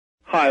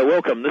Hi,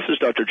 welcome. This is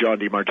Dr. John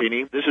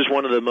DeMartini. This is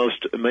one of the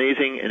most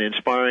amazing and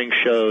inspiring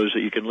shows that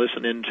you can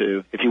listen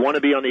into. If you want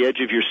to be on the edge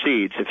of your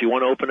seats, if you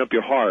want to open up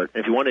your heart,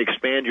 if you want to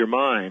expand your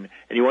mind,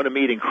 and you want to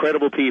meet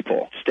incredible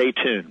people, stay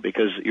tuned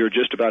because you're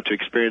just about to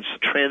experience a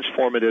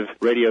transformative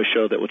radio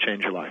show that will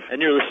change your life.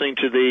 And you're listening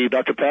to the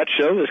Dr. Pat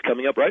Show that's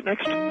coming up right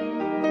next.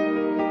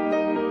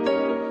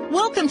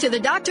 Welcome to the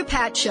Dr.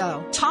 Pat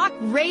Show. Talk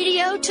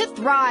radio to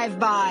thrive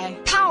by.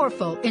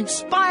 Powerful,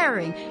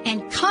 inspiring,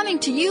 and coming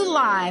to you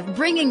live,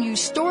 bringing you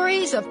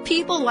stories of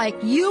people like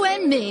you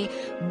and me,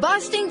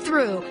 busting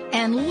through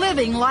and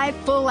living life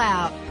full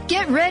out.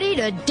 Get ready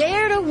to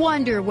dare to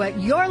wonder what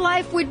your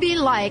life would be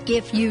like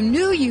if you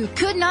knew you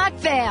could not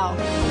fail.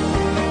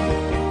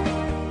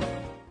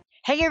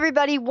 Hey,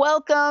 everybody.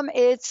 Welcome.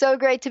 It's so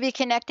great to be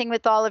connecting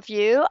with all of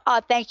you.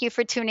 Thank you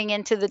for tuning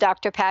into the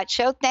Dr. Pat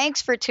Show.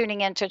 Thanks for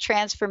tuning into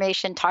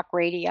Transformation Talk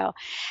Radio.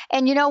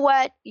 And you know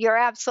what? You're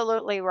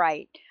absolutely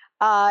right.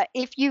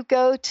 If you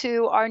go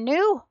to our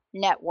new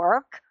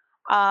network,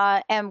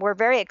 and we're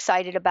very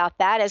excited about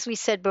that. As we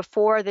said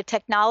before, the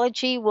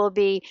technology will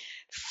be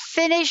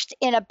finished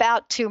in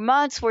about 2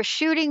 months. We're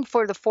shooting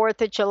for the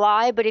 4th of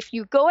July. But if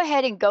you go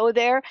ahead and go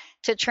there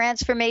to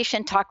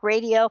Transformation Talk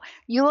Radio,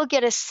 you will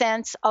get a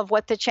sense of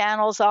what the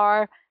channels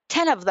are,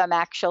 10 of them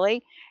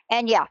actually.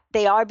 And yeah,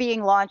 they are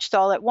being launched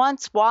all at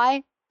once.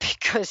 Why?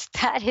 Because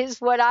that is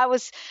what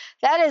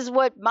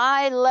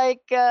my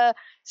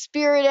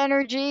spirit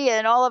energy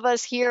and all of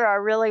us here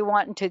are really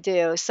wanting to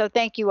do. So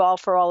thank you all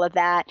for all of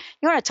that.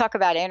 You want to talk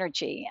about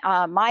energy?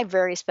 My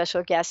very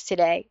special guest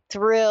today,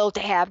 thrilled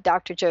to have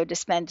Dr. Joe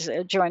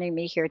Dispenza joining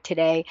me here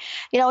today.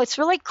 You know, it's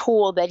really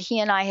cool that he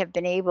and I have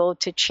been able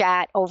to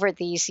chat over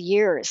these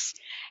years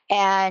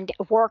and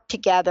work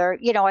together.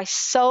 You know, I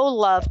so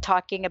love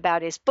talking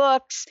about his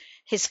books,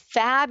 his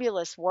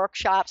fabulous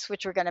workshops,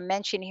 which we're going to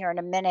mention here in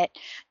a minute,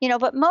 you know,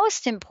 but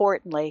most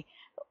importantly,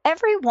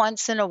 every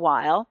once in a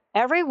while,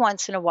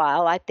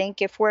 I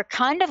think if we're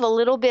kind of a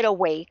little bit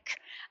awake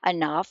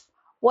enough,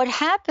 what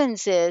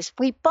happens is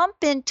we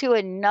bump into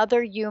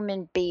another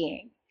human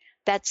being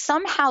that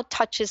somehow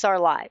touches our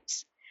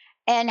lives.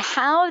 And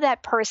how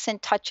that person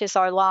touches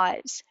our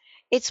lives,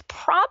 it's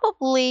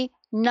probably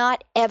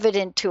not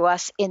evident to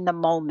us in the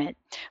moment.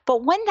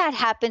 But when that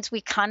happens,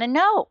 we kind of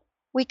know.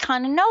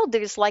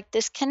 There's like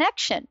this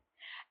connection.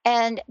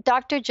 And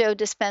Dr. Joe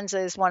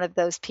Dispenza is one of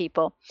those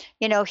people.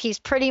 You know, he's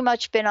pretty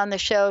much been on the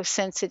show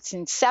since its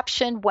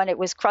inception when it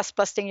was Crust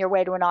Busting Your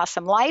Way to an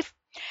Awesome Life.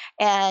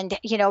 And,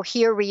 you know,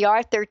 here we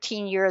are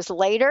 13 years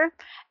later,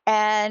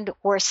 and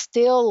we're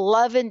still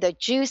loving the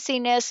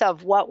juiciness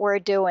of what we're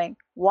doing.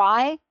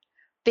 Why?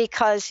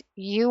 Because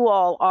you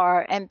all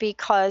are, and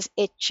because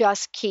it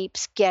just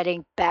keeps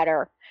getting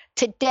better.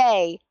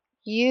 Today,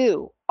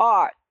 you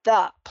are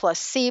the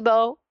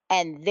placebo,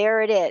 and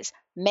there it is.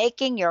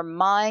 Making Your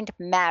Mind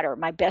Matter.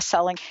 My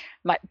best-selling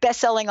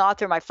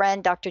author, my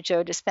friend, Dr.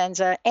 Joe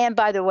Dispenza, and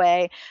by the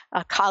way,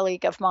 a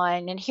colleague of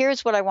mine. And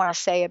here's what I want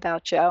to say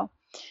about Joe,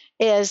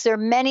 is there are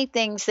many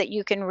things that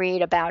you can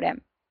read about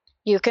him.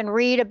 You can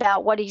read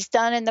about what he's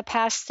done in the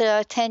past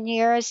 10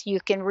 years. You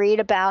can read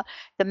about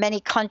the many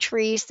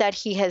countries that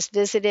he has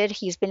visited.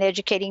 He's been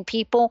educating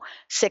people,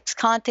 6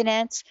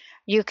 continents.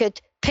 You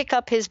could pick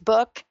up his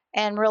book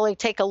and really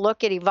take a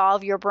look at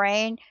Evolve Your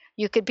Brain.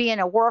 You could be in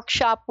a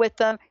workshop with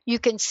them. You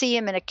can see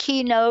him in a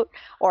keynote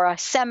or a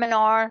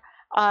seminar,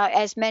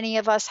 as many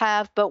of us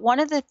have. But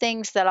one of the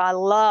things that I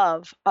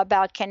love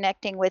about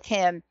connecting with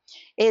him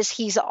is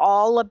he's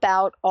all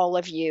about all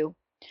of you.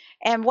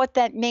 And what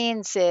that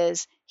means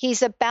is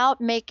he's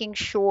about making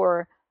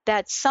sure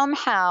that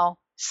somehow,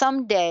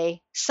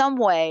 someday, some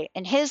way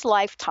in his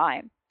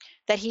lifetime,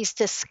 that he's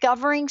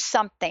discovering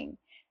something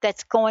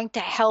that's going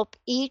to help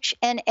each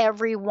and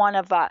every one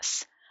of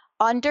us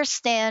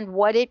understand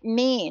what it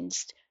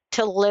means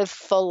to live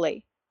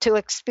fully, to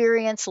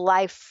experience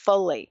life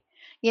fully.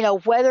 You know,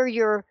 whether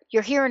you're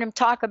hearing him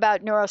talk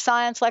about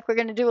neuroscience like we're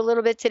going to do a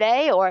little bit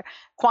today, or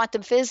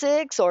quantum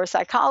physics, or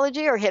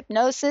psychology, or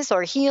hypnosis,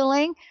 or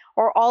healing,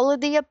 or all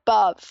of the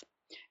above,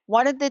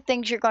 one of the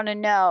things you're going to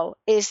know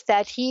is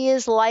that he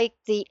is like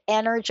the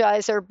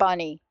Energizer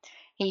Bunny.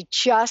 He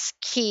just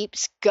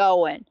keeps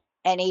going,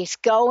 and he's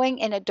going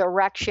in a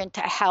direction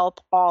to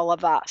help all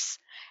of us.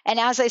 And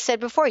as I said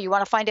before, you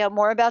want to find out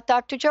more about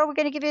Dr. Joe, we're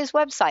going to give you his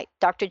website,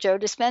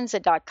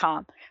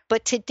 drjoedispenza.com.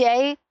 But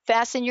today,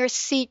 fasten your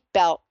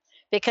seatbelt,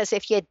 because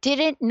if you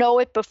didn't know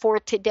it before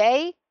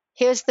today,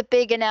 here's the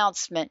big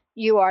announcement.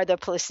 You are the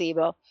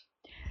placebo.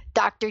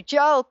 Dr.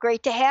 Joe,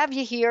 great to have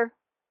you here.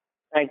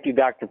 Thank you,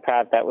 Dr.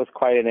 Pat. That was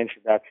quite an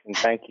introduction.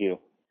 Thank you.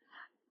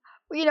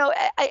 You know,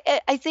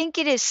 I think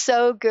it is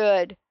so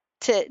good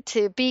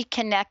to be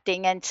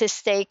connecting and to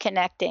stay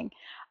connecting.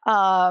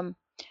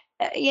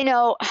 You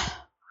know,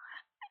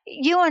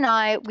 you and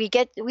I, we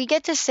get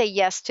to say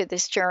yes to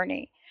this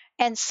journey.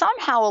 And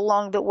somehow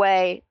along the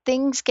way,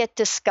 things get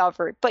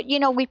discovered. But, you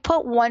know, we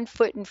put one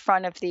foot in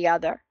front of the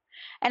other.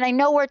 And I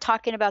know we're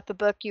talking about the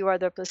book, You Are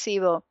the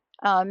Placebo,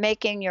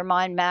 Making Your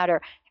Mind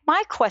Matter.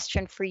 My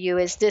question for you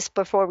is this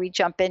before we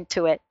jump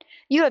into it.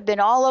 You have been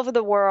all over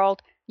the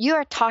world. You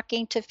are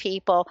talking to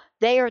people.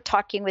 They are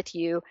talking with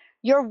you.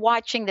 You're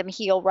watching them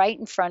heal right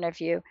in front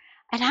of you.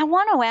 And I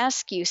want to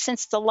ask you,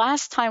 since the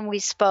last time we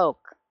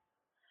spoke,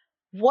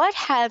 what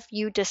have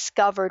you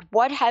discovered?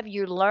 What have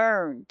you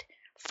learned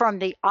from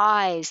the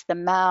eyes, the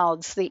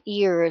mouths, the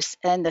ears,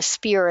 and the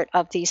spirit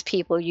of these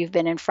people you've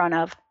been in front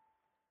of?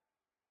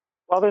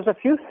 Well, there's a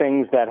few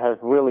things that have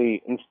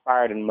really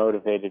inspired and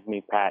motivated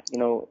me, Pat.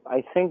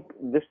 I think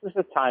this is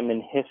a time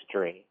in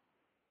history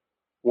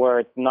where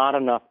it's not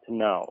enough to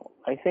know.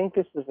 I think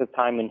this is a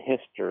time in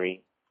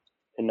history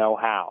to know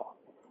how.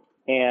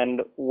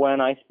 And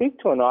when I speak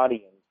to an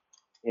audience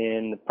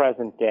in the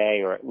present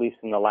day, or at least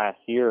in the last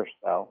year or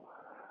so,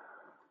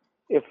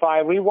 if I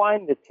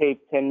rewind the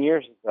tape 10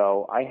 years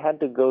ago, I had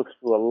to go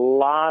through a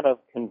lot of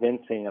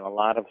convincing and a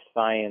lot of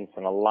science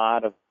and a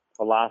lot of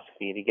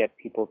philosophy to get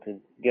people to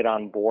get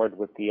on board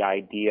with the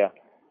idea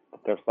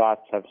that their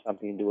thoughts have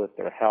something to do with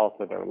their health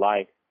or their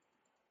life.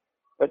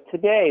 But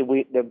today,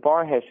 the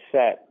bar has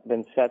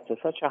been set to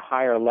such a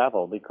higher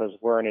level because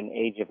we're in an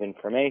age of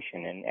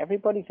information and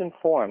everybody's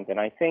informed. And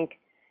I think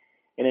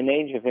in an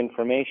age of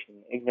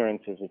information,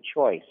 ignorance is a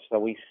choice. So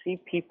we see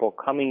people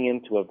coming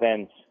into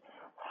events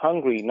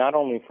hungry not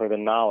only for the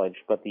knowledge,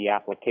 but the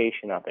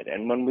application of it.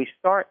 And when we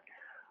start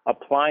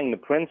applying the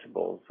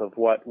principles of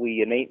what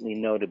we innately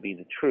know to be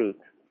the truth,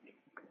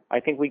 I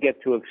think we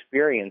get to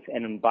experience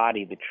and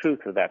embody the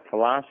truth of that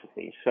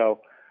philosophy. So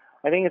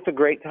I think it's a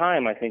great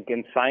time. I think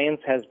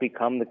science has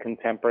become the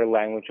contemporary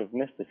language of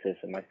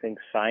mysticism. I think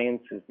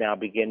science is now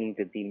beginning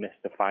to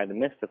demystify the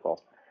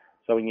mystical.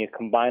 So when you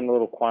combine a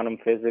little quantum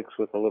physics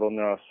with a little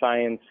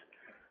neuroscience,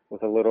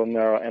 with a little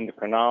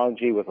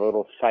neuroendocrinology, with a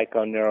little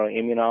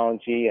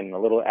psychoneuroimmunology, and a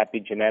little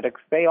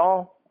epigenetics, they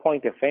all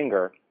point a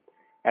finger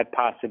at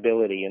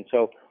possibility. And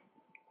so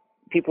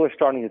people are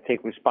starting to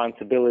take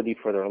responsibility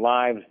for their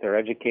lives. They're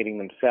educating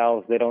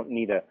themselves. They don't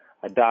need a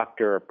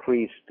doctor, a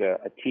priest,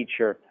 a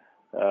teacher,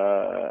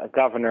 a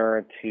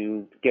governor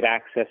to get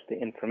access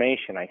to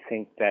information. I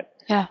think that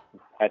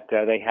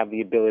they have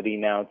the ability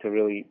now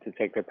to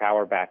take their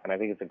power back, and I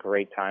think it's a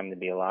great time to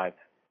be alive.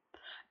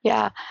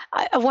 Yeah,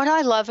 what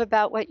I love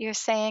about what you're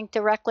saying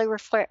directly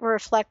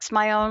reflects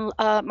my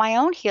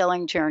own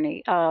healing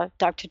journey,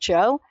 Dr.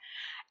 Joe.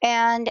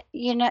 And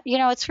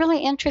it's really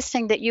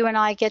interesting that you and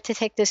I get to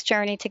take this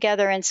journey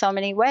together in so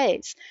many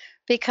ways.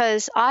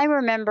 Because I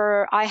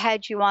remember I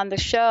had you on the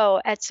show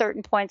at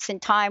certain points in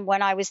time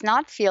when I was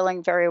not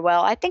feeling very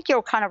well. I think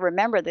you'll kind of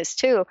remember this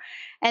too.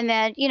 And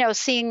then,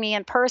 seeing me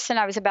in person,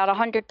 I was about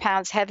 100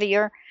 pounds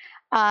heavier.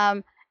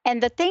 And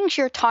the things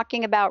you're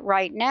talking about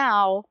right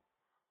now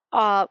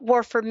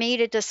were for me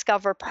to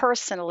discover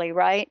personally,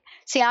 right?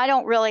 See, I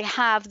don't really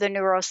have the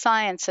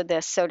neuroscience of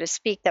this, so to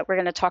speak, that we're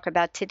going to talk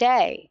about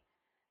today.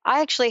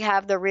 I actually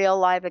have the real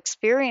live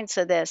experience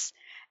of this.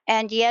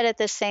 And yet at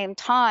the same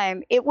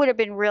time, it would have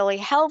been really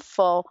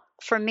helpful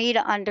for me to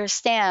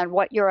understand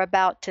what you're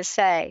about to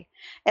say.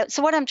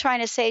 So what I'm trying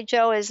to say,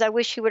 Joe, is I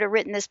wish you would have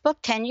written this book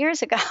 10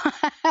 years ago.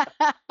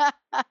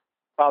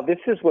 Well, this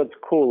is what's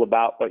cool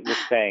about what you're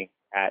saying,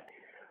 Pat.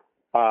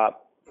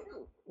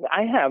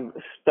 I have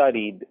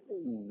studied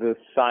the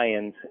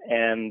science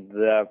and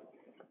the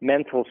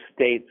mental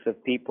states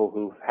of people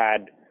who've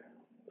had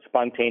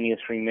spontaneous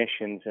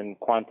remissions and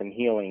quantum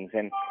healings.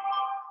 And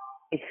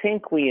I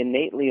think we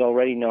innately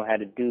already know how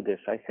to do this.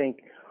 I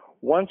think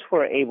once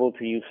we're able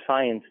to use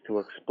science to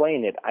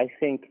explain it, I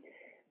think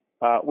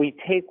we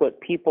take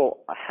what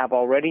people have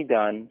already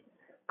done,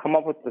 come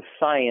up with the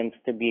science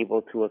to be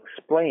able to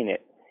explain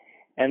it.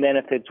 And then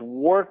if it's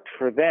worked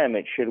for them,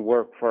 it should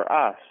work for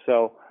us.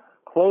 So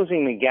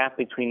closing the gap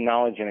between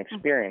knowledge and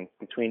experience,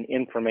 between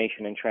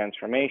information and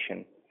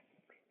transformation,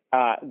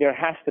 there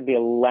has to be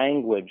a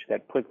language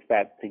that puts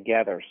that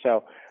together.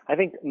 So I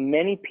think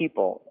many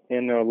people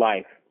in their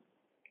life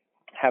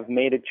have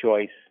made a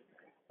choice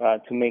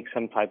to make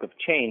some type of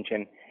change.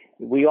 And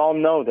we all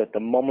know that the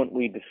moment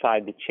we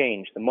decide to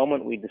change, the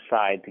moment we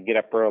decide to get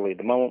up early,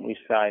 the moment we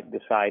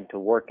decide to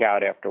work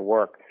out after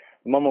work,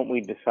 the moment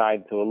we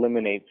decide to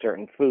eliminate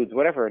certain foods,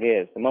 whatever it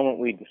is, the moment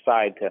we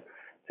decide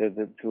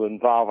to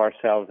involve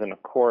ourselves in a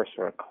course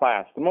or a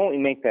class, the moment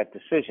we make that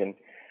decision,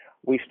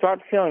 we start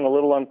feeling a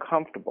little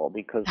uncomfortable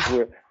because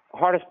the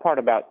hardest part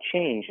about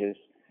change is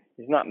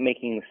not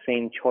making the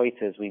same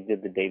choices we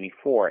did the day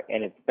before.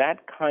 And it's that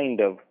kind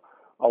of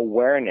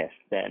awareness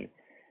then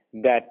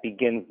that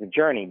begins the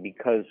journey,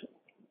 because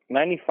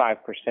 95%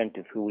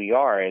 of who we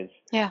are is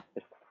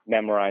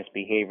memorized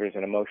behaviors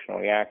and emotional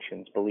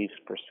reactions, beliefs,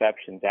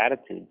 perceptions,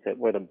 attitudes, that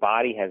where the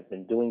body has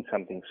been doing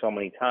something so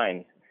many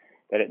times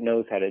that it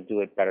knows how to do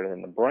it better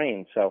than the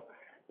brain. So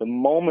the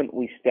moment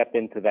we step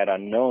into that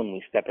unknown,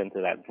 we step into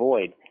that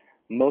void,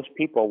 most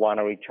people want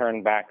to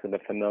return back to the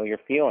familiar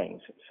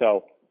feelings.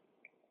 So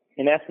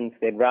in essence,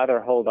 they'd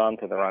rather hold on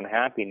to their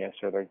unhappiness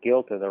or their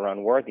guilt or their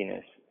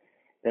unworthiness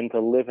than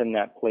to live in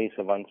that place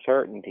of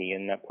uncertainty,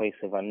 in that place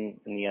of in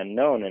the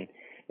unknown. And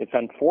it's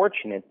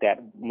unfortunate that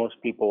most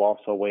people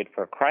also wait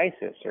for a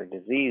crisis or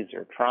disease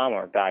or trauma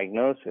or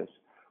diagnosis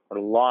or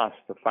loss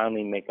to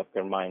finally make up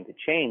their mind to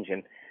change.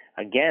 And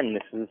again,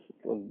 this is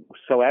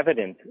so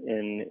evident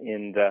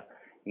in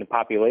the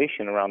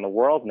population around the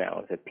world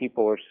now, is that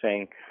people are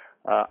saying,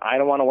 I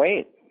don't want to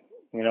wait.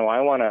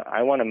 I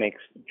want to make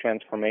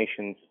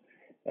transformations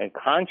and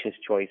conscious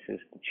choices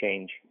to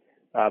change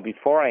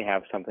before I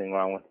have something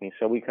wrong with me.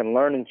 So we can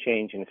learn and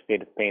change in a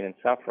state of pain and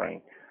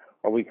suffering,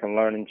 or we can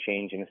learn and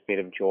change in a state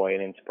of joy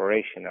and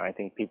inspiration. And I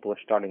think people are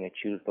starting to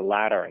choose the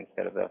latter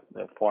instead of the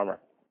former.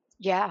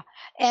 Yeah.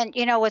 And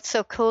what's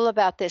so cool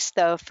about this,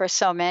 though, for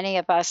so many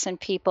of us and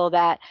people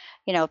that,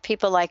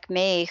 people like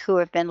me who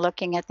have been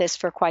looking at this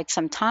for quite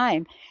some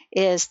time,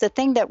 is the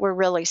thing that we're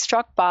really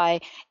struck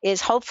by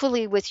is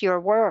hopefully with your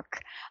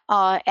work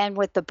and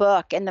with the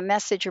book and the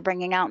message you're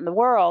bringing out in the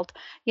world,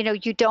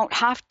 you don't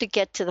have to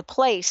get to the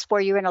place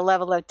where you're in a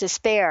level of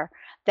despair,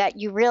 that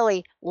you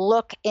really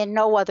look in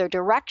no other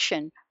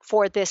direction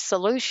for this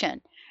solution.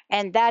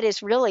 And that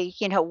is really,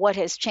 what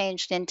has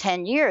changed in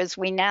 10 years.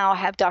 We now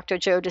have Dr.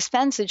 Joe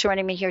Dispenza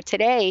joining me here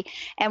today,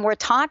 and we're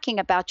talking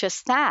about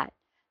just that.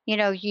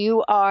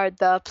 You are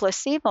the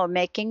placebo,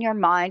 making your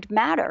mind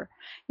matter.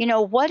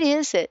 What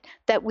is it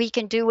that we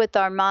can do with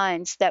our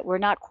minds that we're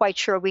not quite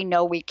sure we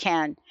know we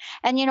can?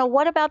 And,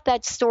 what about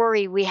that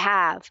story we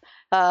have,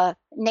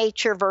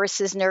 nature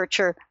versus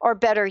nurture, or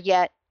better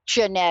yet,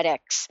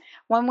 genetics?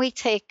 When we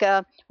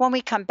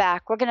come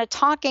back, we're going to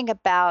talking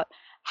about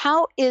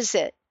how is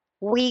it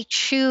we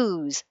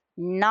choose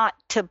not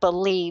to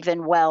believe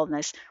in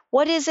wellness.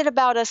 What is it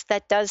about us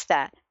that does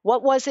that?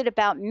 What was it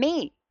about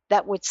me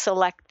that would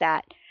select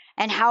that?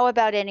 And how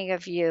about any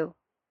of you?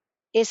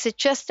 Is it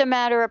just a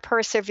matter of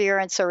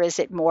perseverance, or is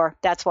it more?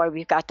 That's why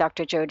we've got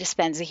Dr. Joe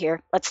Dispenza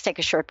here. Let's take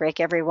a short break,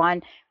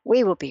 everyone.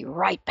 We will be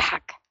right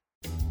back.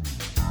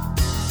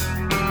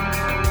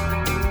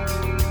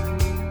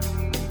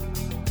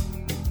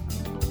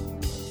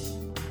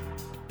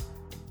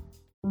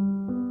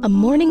 A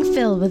morning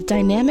filled with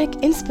dynamic,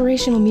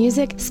 inspirational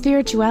music,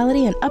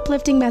 spirituality, and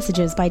uplifting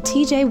messages by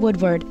TJ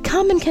Woodward.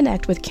 Come and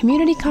connect with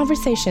community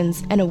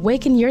conversations and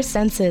awaken your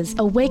senses.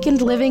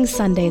 Awakened Living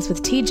Sundays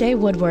with TJ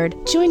Woodward.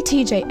 Join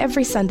TJ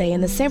every Sunday in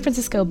the San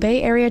Francisco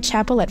Bay Area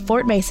Chapel at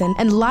Fort Mason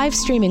and live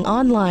streaming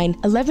online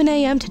 11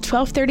 a.m. to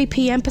 12:30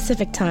 p.m.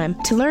 Pacific Time.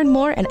 To learn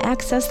more and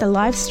access the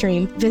live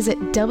stream, visit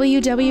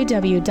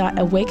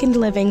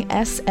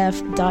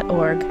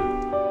www.awakenedlivingsf.org.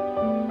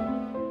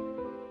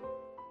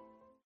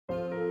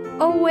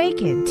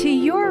 Awaken to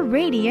your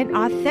radiant,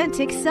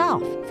 authentic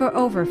self. For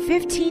over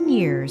 15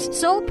 years,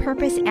 Soul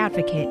Purpose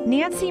Advocate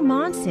Nancy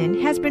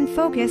Monson has been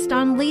focused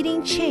on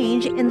leading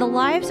change in the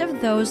lives of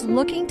those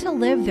looking to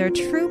live their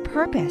true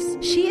purpose.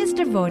 She is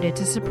devoted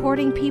to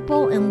supporting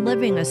people in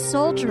living a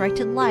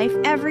soul-directed life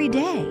every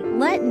day.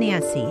 Let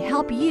Nancy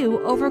help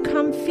you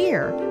overcome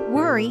fear,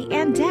 worry,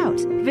 and doubt.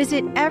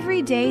 Visit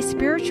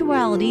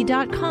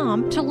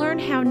everydayspirituality.com to learn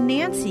how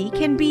Nancy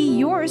can be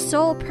your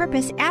Soul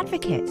Purpose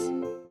Advocate.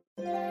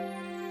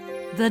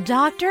 The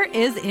Doctor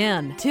is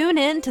in. Tune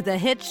in to the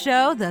hit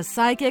show, The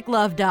Psychic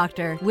Love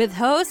Doctor, with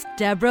host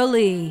Deborah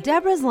Lee.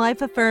 Deborah's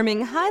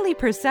life-affirming, highly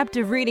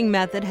perceptive reading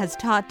method has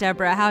taught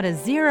Deborah how to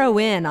zero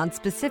in on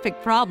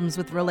specific problems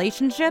with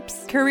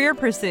relationships, career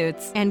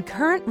pursuits, and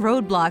current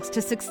roadblocks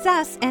to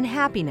success and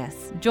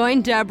happiness.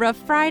 Join Deborah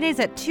Fridays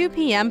at 2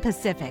 p.m.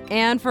 Pacific,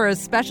 and for a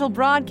special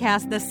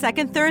broadcast the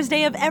second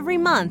Thursday of every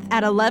month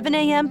at 11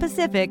 a.m.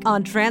 Pacific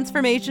on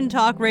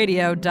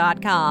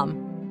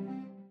TransformationTalkRadio.com.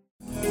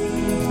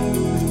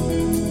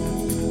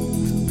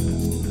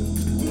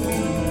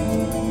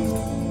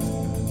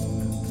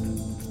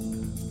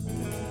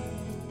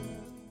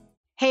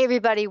 Hey,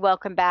 everybody,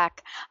 welcome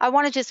back. I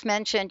want to just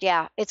mention,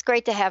 it's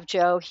great to have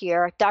Joe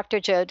here.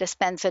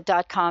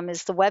 drjoedispenza.com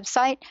is the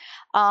website.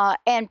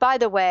 And by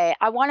the way,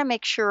 I want to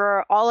make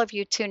sure all of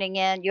you tuning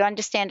in, you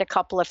understand a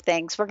couple of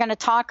things. We're going to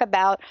talk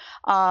about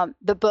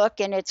the book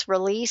and its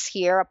release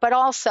here, but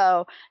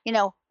also,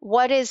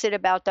 what is it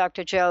about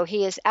Dr. Joe?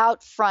 He is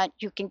out front.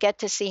 You can get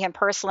to see him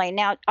personally.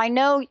 Now, I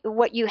know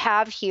what you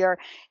have here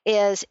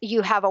is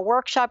you have a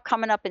workshop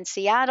coming up in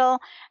Seattle,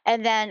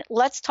 and then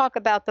let's talk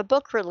about the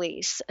book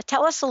release.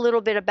 Tell us a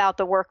little bit about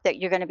the work that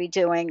you're going to be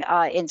doing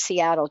in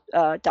Seattle,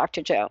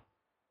 Dr. Joe.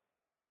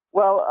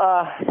 Well,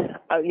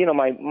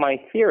 my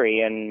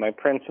theory and my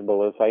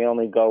principle is I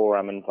only go where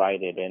I'm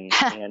invited, and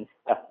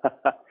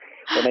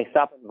when they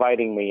stop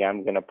inviting me,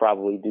 I'm going to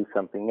probably do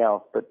something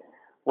else. But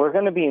we're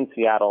going to be in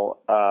Seattle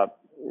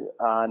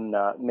on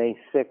May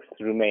 6th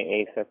through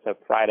May 8th. That's a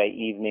Friday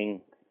evening,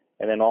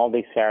 and then all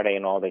day Saturday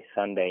and all day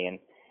Sunday.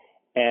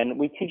 And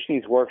we teach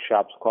these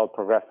workshops called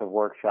progressive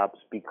workshops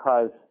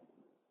because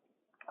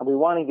we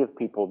want to give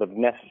people the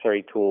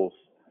necessary tools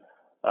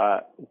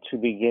to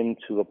begin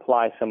to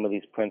apply some of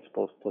these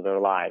principles to their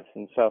lives.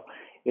 And so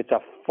it's a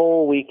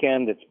full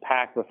weekend. It's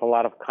packed with a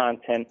lot of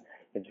content.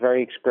 It's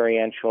very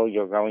experiential.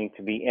 You're going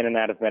to be in and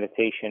out of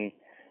meditation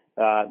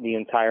the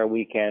entire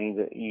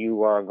weekend.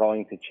 You are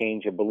going to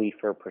change a belief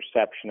or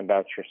perception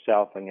about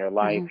yourself and your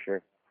life. You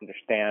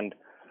understand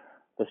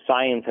the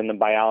science and the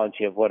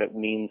biology of what it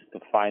means to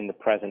find the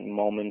present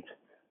moment.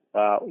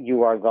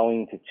 You are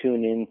going to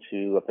tune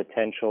into a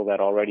potential that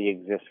already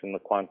exists in the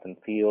quantum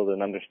field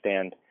and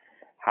understand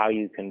how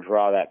you can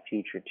draw that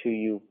future to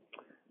you.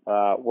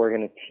 We're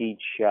going to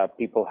teach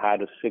people how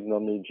to signal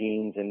new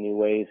genes in new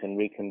ways and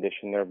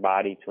recondition their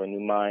body to a new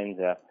mind.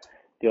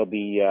 There'll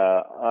be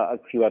a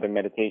few other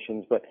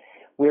meditations, but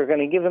we're going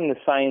to give them the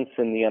science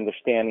and the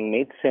understanding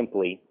made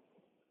simply,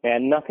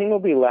 and nothing will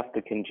be left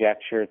to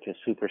conjecture, to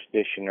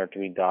superstition, or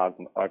to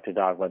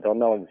dogma. They'll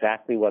know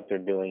exactly what they're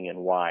doing and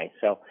why.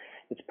 So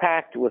it's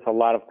packed with a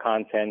lot of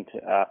content.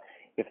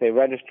 If they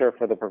register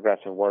for the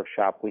Progressive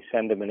Workshop, we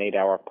send them an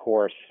 8-hour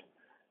course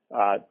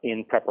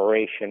in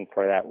preparation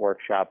for that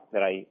workshop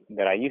that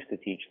I used to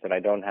teach, that I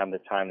don't have the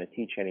time to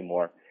teach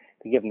anymore,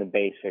 to give them the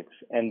basics,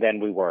 and then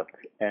we work.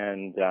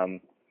 And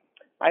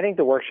I think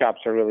the workshops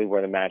are really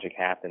where the magic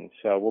happens.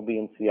 So we'll be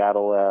in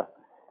Seattle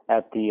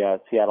at the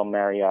Seattle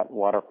Marriott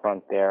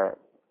waterfront there,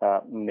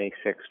 May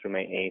 6th through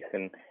May 8th,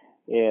 and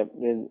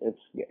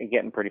it's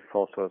getting pretty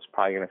full, so it's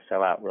probably going to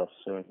sell out real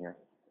soon here.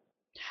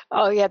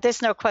 Oh, yeah,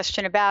 there's no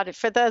question about it.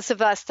 For those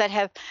of us that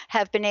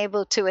have been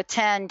able to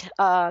attend,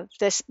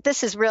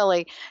 this is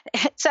really,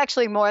 it's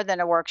actually more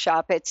than a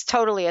workshop. It's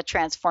totally a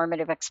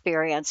transformative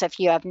experience if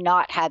you have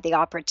not had the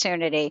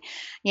opportunity,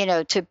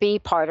 to be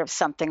part of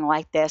something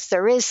like this.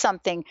 There is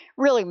something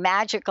really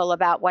magical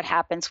about what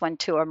happens when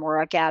two or more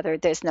are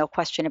gathered. There's no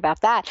question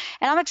about that.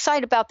 And I'm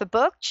excited about the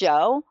book,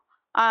 Joe.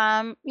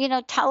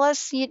 Tell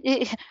us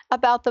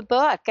about the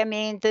book. I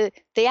mean,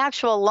 the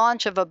actual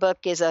launch of a book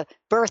is a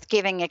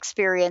birth-giving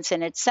experience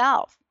in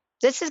itself.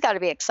 This has got to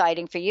be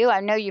exciting for you.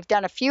 I know you've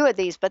done a few of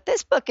these, but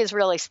this book is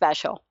really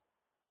special.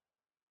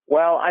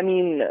 Well, I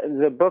mean,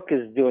 the book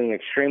is doing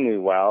extremely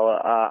well.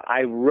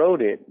 I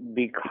wrote it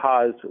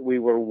because we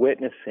were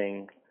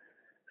witnessing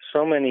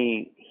so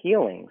many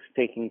healings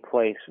taking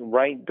place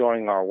right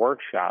during our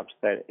workshops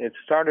that it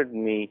started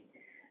me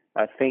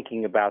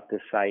thinking about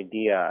this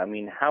idea. I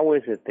mean, how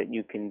is it that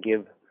you can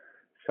give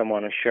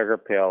someone a sugar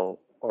pill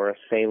or a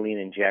saline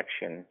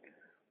injection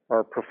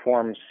or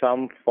perform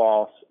some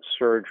false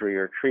surgery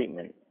or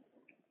treatment,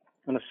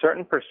 and a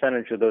certain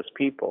percentage of those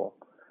people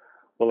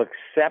will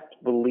accept,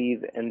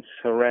 believe, and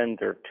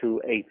surrender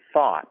to a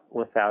thought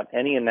without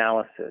any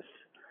analysis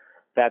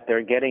that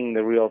they're getting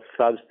the real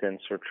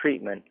substance or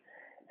treatment,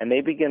 and they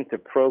begin to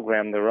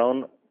program their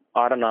own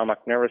autonomic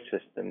nervous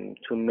system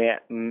to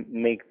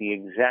make the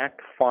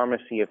exact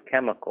pharmacy of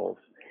chemicals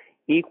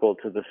equal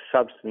to the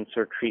substance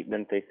or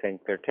treatment they think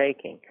they're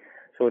taking.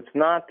 So it's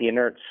not the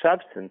inert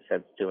substance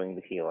that's doing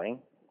the healing,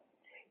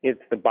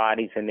 it's the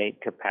body's innate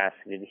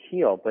capacity to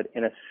heal. But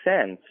in a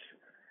sense,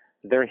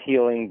 they're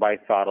healing by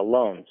thought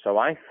alone. So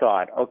I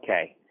thought,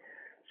 okay,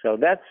 so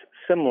that's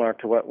similar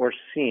to what we're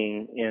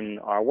seeing in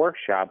our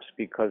workshops,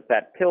 because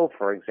that pill,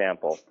 for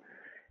example,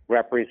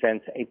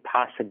 represents a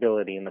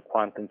possibility in the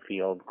quantum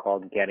field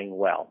called getting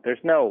well. There's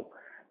no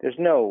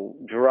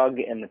drug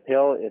in the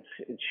pill.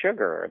 It's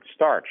sugar, it's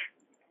starch.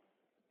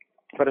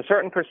 But a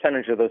certain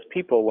percentage of those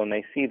people, when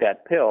they see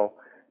that pill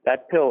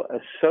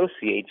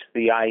associates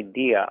the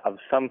idea of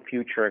some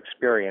future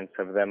experience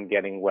of them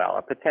getting well,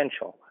 a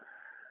potential.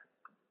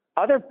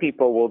 Other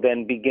people will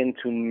then begin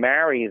to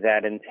marry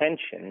that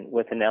intention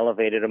with an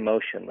elevated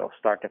emotion. They'll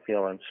start to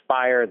feel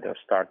inspired. They'll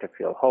start to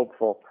feel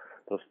hopeful.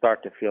 They'll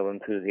start to feel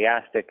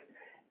enthusiastic.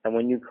 And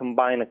when you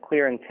combine a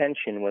clear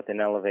intention with an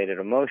elevated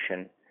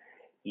emotion,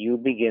 you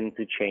begin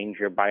to change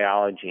your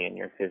biology and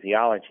your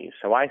physiology.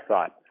 So I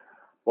thought,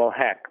 well,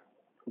 heck,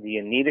 do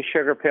you need a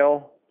sugar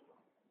pill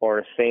or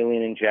a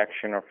saline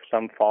injection or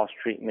some false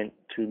treatment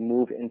to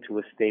move into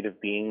a state of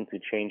being, to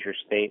change your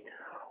state?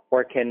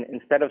 Or can,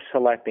 instead of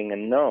selecting a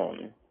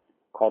known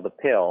called a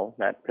pill,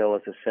 that pill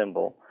is a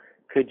symbol,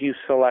 could you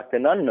select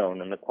an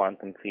unknown in the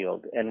quantum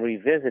field and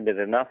revisit it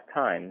enough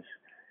times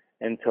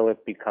until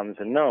it becomes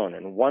a known?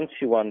 And once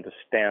you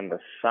understand the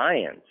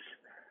science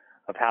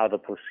of how the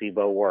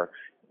placebo works,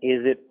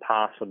 is it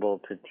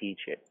possible to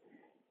teach it?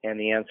 And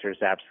the answer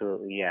is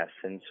absolutely yes.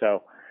 And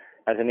so,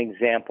 as an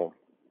example,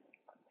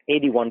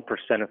 81%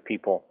 of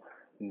people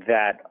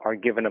that are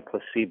given a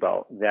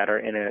placebo that are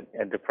in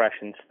a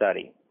depression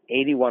study,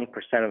 81%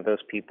 of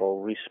those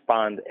people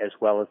respond as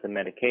well as the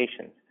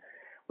medications,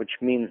 which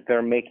means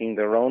they're making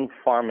their own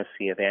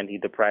pharmacy of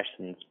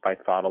antidepressants by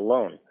thought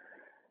alone.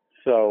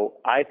 So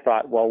I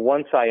thought, well,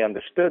 once I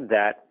understood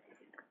that,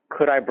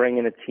 could I bring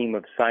in a team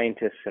of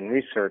scientists and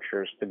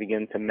researchers to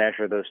begin to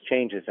measure those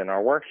changes in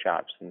our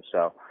workshops? And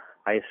so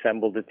I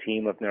assembled a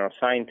team of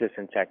neuroscientists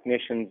and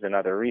technicians and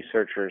other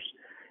researchers,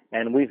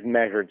 and we've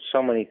measured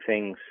so many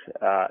things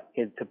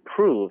to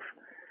prove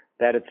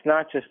that it's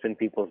not just in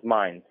people's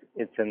minds,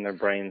 it's in their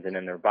brains and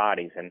in their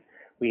bodies. And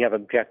we have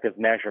objective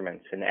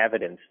measurements and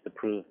evidence to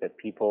prove that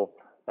people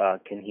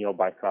can heal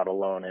by thought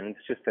alone. And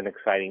it's just an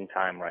exciting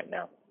time right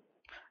now.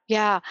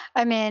 Yeah,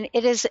 I mean,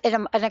 it is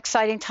an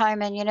exciting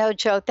time. And,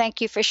 Joe,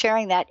 thank you for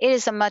sharing that. It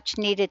is a much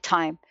needed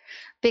time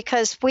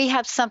because we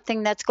have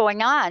something that's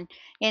going on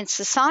in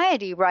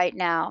society right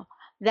now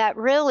that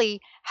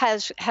really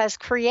has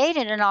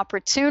created an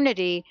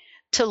opportunity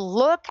to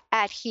look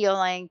at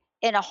healing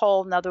in a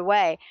whole nother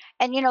way.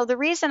 And, the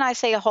reason I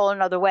say a whole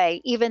nother way,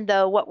 even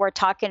though what we're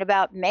talking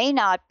about may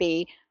not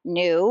be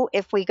new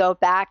if we go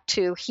back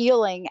to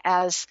healing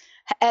as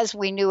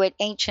we knew it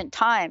ancient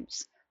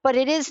times, but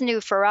it is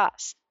new for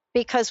us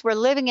because we're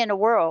living in a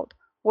world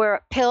where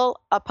a pill,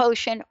 a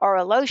potion, or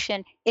a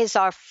lotion is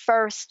our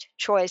first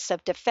choice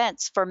of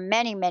defense for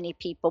many, many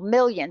people,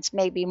 millions,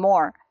 maybe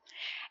more.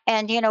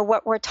 And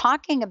what we're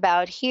talking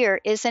about here,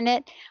 isn't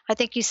it? I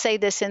think you say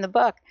this in the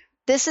book.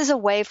 This is a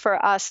way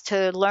for us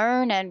to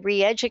learn and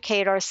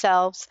re-educate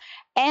ourselves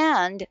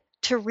and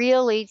to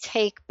really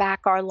take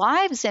back our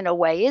lives in a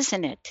way,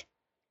 isn't it?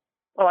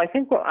 Well, I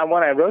think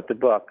when I wrote the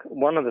book,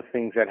 one of the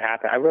things that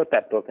happened, I wrote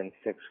that book in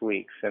 6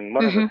 weeks, and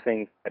one of the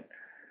things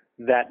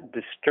that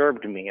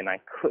disturbed me, and I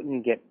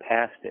couldn't get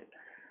past it,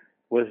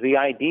 was the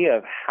idea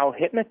of how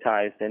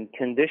hypnotized and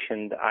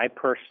conditioned I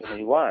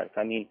personally was.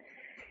 I mean,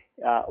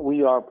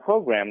 we are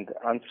programmed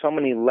on so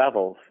many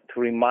levels to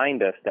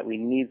remind us that we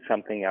need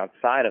something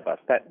outside of us,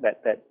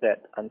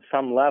 that on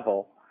some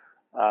level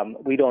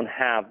we don't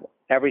have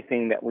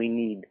everything that we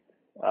need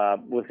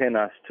within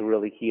us to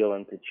really heal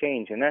and to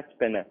change. And that's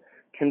been a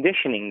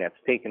conditioning that's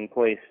taken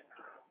place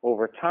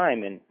over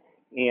time.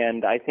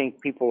 And I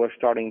think people are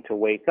starting to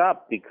wake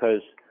up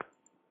because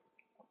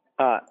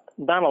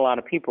not a lot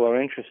of people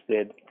are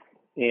interested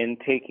in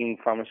taking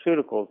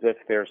pharmaceuticals if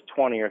there's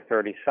 20 or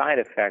 30 side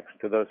effects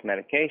to those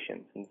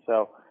medications. And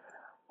so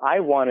I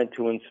wanted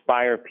to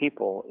inspire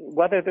people,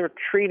 whether they're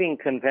treating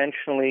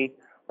conventionally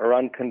or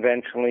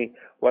unconventionally,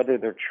 whether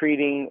they're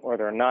treating or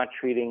they're not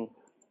treating,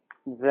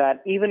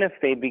 that even if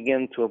they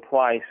begin to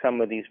apply some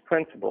of these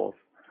principles,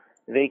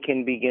 they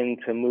can begin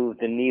to move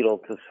the needle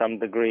to some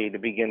degree to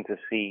begin to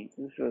see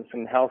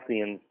some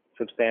healthy and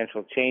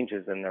substantial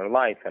changes in their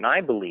life. And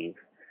I believe,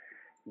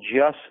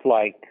 just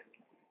like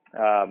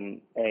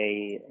an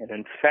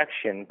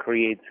infection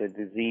creates a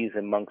disease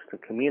amongst the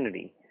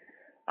community,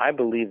 I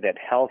believe that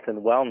health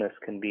and wellness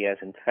can be as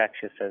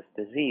infectious as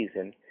disease.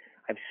 And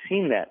I've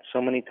seen that so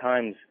many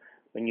times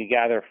when you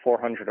gather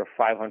 400 or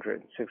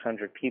 500,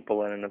 600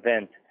 people in an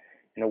event,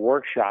 in a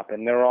workshop,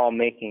 and they're all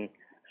making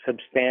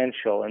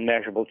substantial and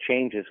measurable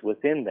changes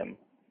within them,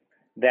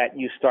 that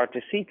you start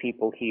to see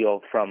people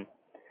heal from.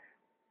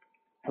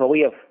 Well,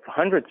 we have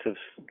hundreds of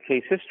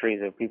case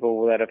histories of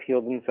people that have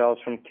healed themselves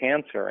from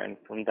cancer and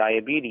from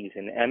diabetes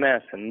and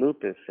MS and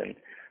lupus and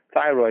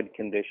thyroid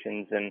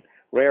conditions and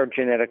rare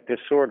genetic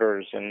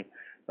disorders and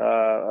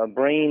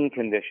brain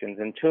conditions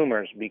and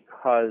tumors,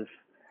 because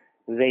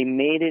they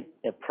made it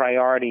a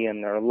priority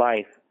in their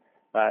life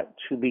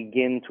to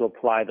begin to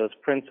apply those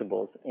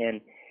principles.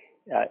 And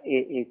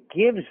it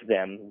gives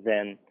them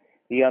then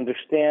the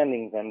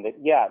understanding then that,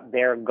 yeah,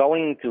 they're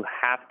going to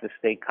have to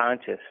stay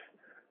conscious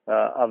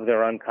of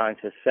their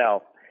unconscious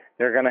self.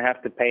 They're going to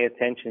have to pay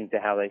attention to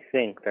how they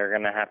think. They're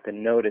going to have to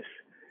notice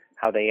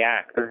how they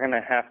act. They're going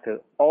to have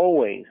to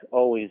always,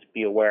 always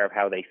be aware of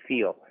how they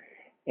feel.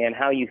 And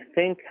how you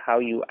think, how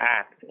you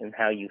act, and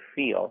how you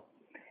feel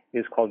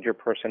is called your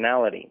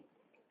personality.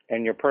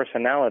 And your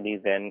personality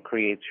then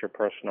creates your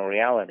personal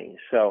reality.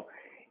 So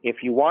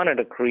if you wanted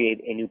to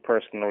create a new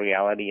personal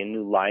reality, a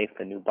new life,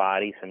 a new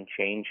body, some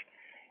change,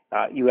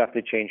 you have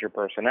to change your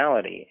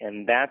personality.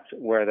 And that's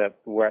where the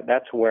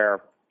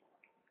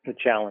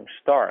challenge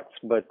starts.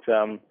 But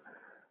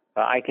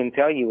I can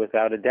tell you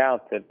without a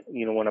doubt that,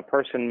 when a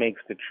person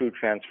makes the true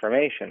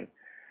transformation,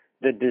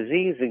 the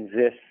disease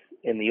exists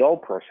in the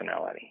old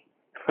personality,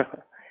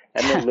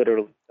 and they're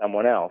literally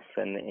someone else.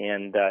 And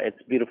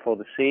it's beautiful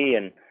to see.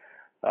 And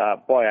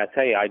boy, I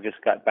tell you, I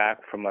just got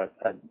back from a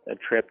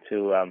trip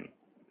to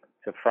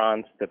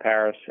France, to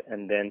Paris,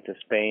 and then to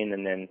Spain,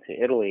 and then to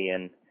Italy,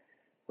 and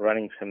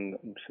running some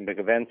big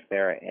events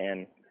there.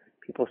 And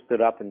people stood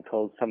up and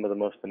told some of the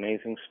most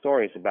amazing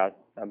stories about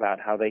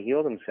how they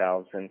heal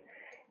themselves, and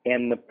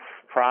the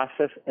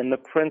process and the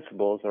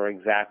principles are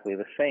exactly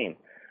the same.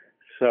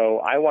 So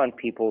I want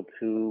people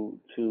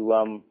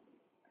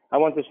I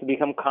want this to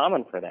become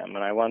common for them,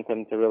 and I want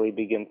them to really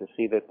begin to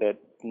see that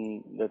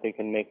they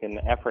can make an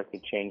effort to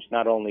change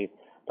not only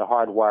the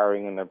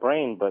hardwiring in their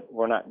brain, but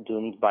we're not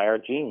doomed by our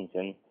genes.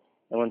 And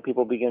when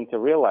people begin to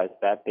realize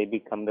that, they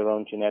become their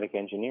own genetic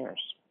engineers.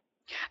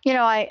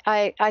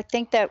 I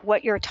think that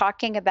what you're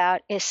talking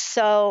about is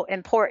so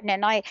important.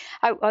 And I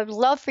would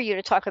love for you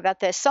to talk about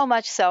this so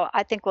much so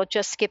I think we'll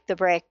just skip the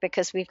break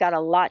because we've got a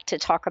lot to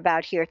talk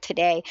about here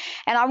today.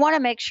 And I want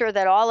to make sure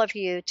that all of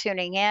you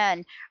tuning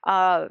in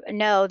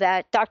know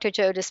that Dr.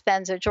 Joe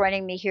Dispenza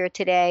joining me here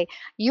today.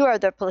 You are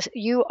the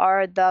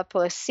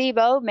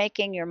Placebo,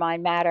 Making Your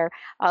Mind Matter.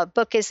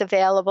 Book is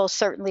available.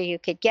 Certainly you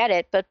could get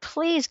it, but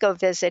please go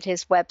visit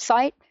his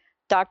website,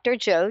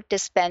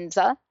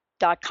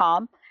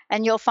 drjoedispenza.com.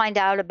 And you'll find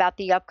out about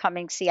the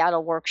upcoming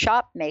Seattle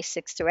workshop, May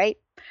 6th through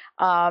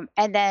 8th.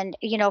 And then,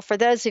 for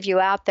those of you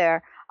out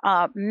there,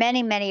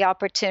 many, many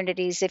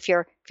opportunities. If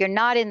you're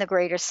not in the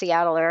greater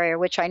Seattle area,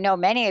 which I know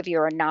many of you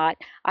are not,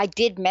 I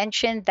did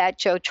mention that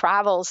Joe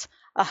travels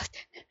Uh,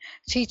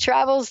 she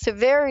travels to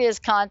various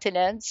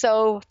continents.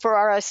 So for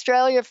our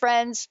Australia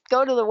friends,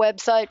 go to the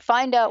website,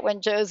 find out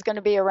when Joe's going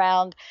to be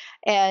around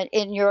and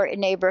in your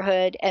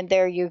neighborhood, and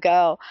there you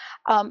go.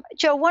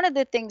 Joe, one of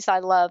the things I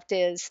loved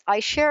is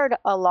I shared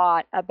a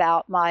lot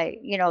about my,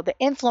 the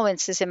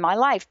influences in my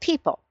life,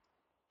 people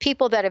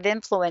that have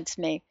influenced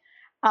me.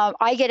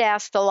 I get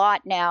asked a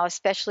lot now,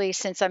 especially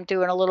since I'm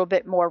doing a little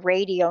bit more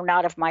radio,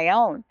 not of my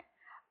own.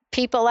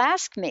 People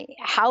ask me,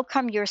 how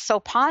come you're so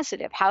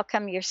positive? How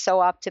come you're so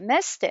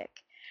optimistic?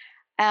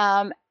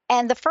 And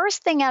the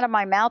first thing out of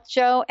my mouth,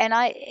 Joe,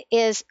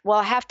 well,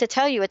 I have to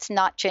tell you, it's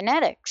not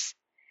genetics.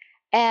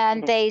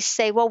 And they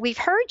say, well, we've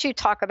heard you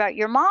talk about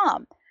your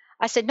mom.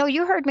 I said, no,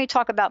 you heard me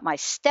talk about my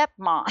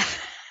stepmom.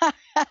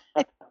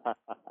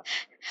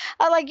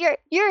 I'm like,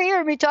 you're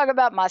hearing me talk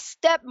about my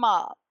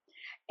stepmom.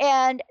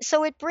 And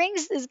so it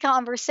brings this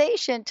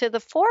conversation to the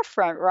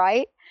forefront,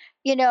 right?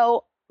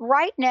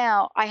 Right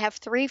now, I have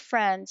 3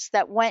 friends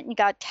that went and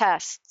got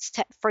tests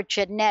for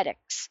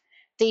genetics.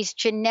 These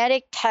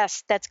genetic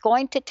tests that's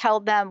going to tell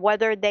them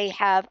whether they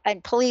have,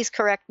 and please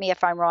correct me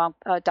if I'm wrong,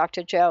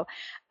 Dr. Joe,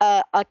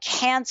 a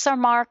cancer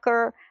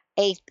marker,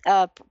 a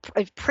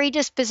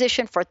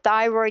predisposition for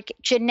thyroid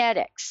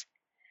genetics.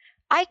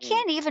 I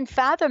can't even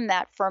fathom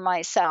that for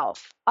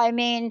myself. I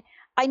mean,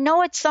 I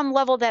know at some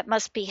level that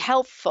must be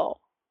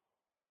helpful,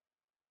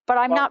 but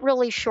I'm not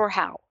really sure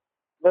how.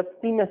 Let's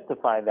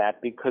demystify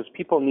that because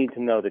people need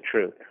to know the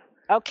truth.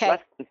 Okay.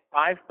 Less than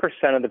 5%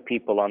 of the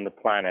people on the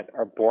planet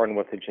are born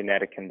with a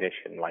genetic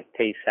condition like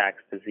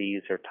Tay-Sachs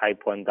disease or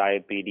type 1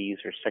 diabetes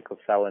or sickle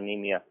cell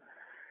anemia.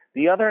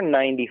 The other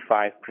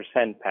 95%,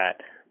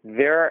 Pat,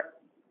 their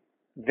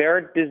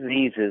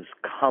diseases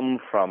come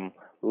from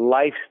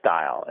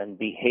lifestyle and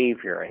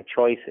behavior and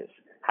choices.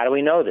 How do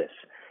we know this?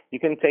 You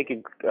can take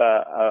a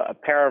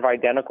pair of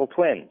identical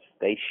twins.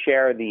 They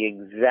share the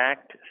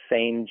exact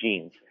same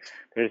genes.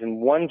 There isn't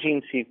one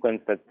gene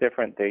sequence that's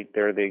different.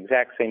 They're the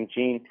exact same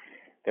gene.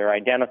 They're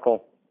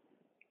identical.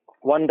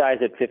 One dies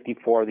at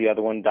 54. The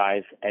other one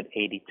dies at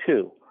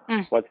 82.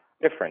 What's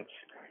the difference?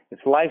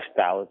 It's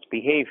lifestyle. It's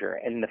behavior.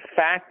 And the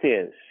fact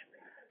is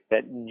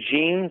that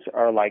genes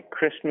are like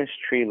Christmas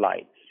tree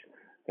lights.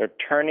 They're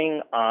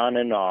turning on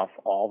and off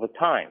all the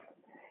time.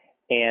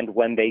 And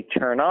when they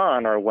turn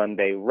on or when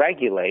they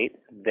regulate,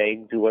 they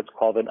do what's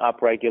called an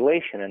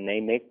upregulation, and they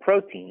make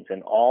proteins.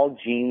 And all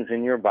genes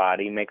in your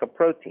body make a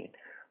protein.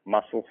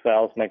 Muscle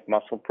cells make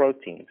muscle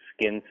proteins.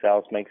 Skin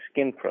cells make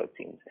skin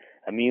proteins.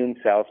 Immune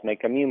cells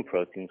make immune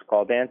proteins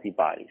called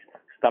antibodies.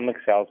 Stomach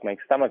cells make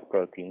stomach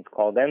proteins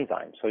called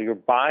enzymes. So your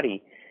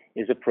body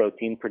is a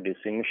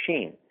protein-producing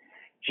machine.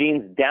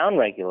 Genes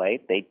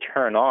downregulate, they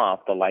turn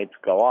off, the lights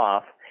go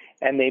off,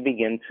 and they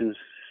begin to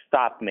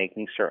stop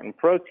making certain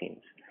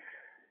proteins.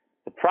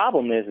 The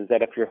problem is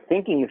that if you're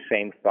thinking the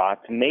same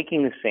thoughts,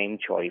 making the same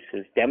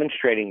choices,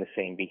 demonstrating the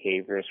same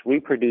behaviors,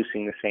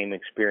 reproducing the same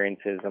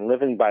experiences, and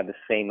living by the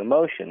same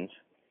emotions,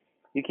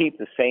 you keep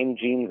the same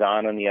genes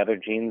on and the other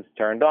genes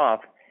turned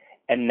off,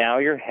 and now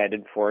you're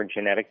headed for a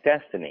genetic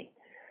destiny.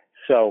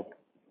 So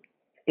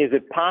is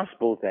it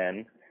possible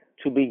then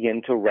to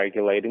begin to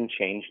regulate and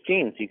change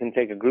genes? You can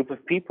take a group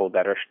of people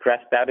that are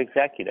stressed out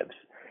executives.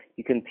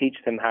 You can teach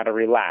them how to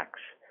relax,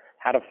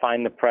 how to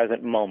find the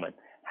present moment,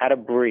 how to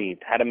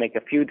breathe, how to make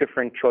a few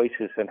different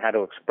choices and how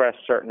to express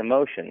certain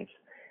emotions.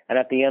 And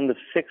at the end of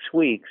 6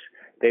 weeks,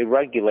 they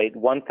regulate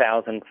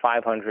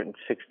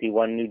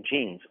 1,561 new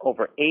genes.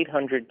 Over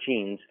 800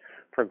 genes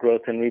for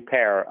growth and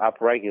repair are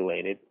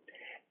upregulated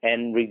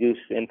and reduce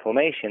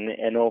inflammation,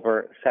 and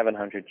over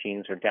 700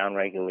 genes are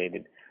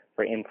downregulated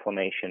for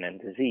inflammation and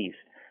disease.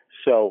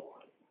 So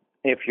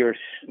if you're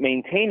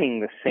maintaining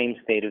the same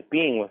state of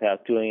being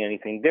without doing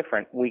anything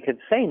different, we could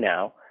say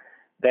now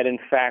that in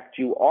fact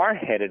you are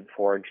headed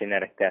for a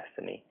genetic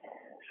destiny.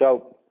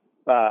 So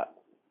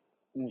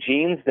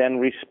genes then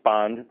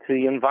respond to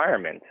the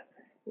environment.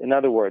 In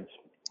other words,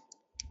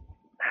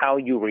 how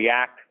you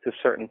react to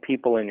certain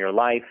people in your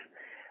life,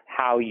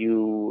 how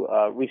you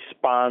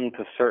respond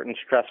to certain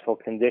stressful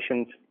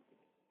conditions,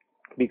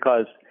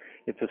 because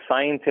it's a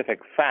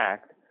scientific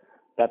fact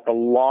that the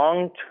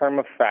long-term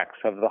effects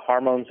of the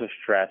hormones of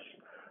stress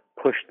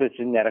push the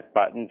genetic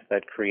buttons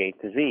that create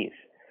disease.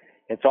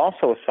 It's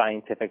also a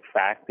scientific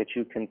fact that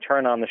you can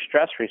turn on the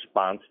stress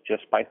response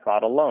just by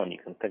thought alone. You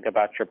can think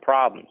about your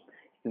problems.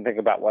 You can think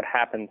about what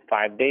happened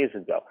 5 days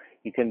ago.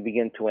 You can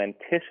begin to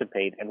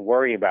anticipate and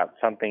worry about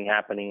something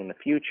happening in the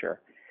future.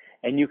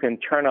 And you can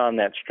turn on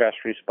that stress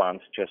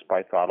response just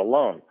by thought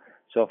alone.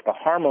 So if the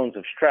hormones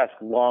of stress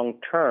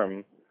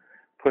long-term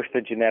push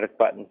the genetic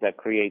buttons that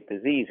create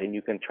disease, and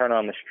you can turn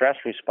on the stress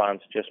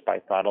response just by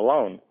thought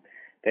alone,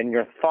 then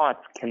your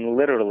thoughts can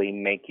literally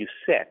make you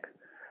sick.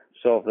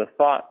 So if the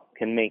thought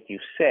can make you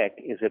sick,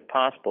 is it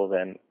possible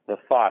then the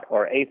thought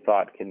or a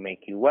thought can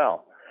make you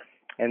well?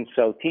 And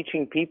so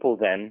teaching people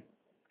then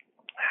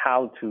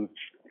how to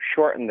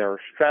shorten their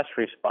stress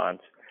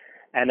response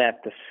and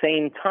at the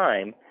same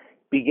time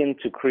begin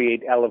to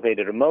create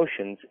elevated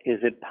emotions, is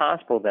it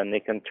possible then they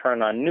can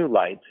turn on new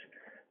lights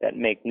that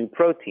make new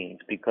proteins,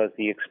 because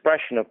the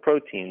expression of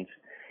proteins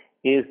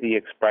is the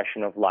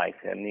expression of life,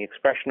 and the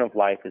expression of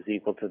life is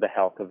equal to the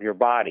health of your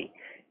body,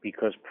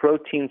 because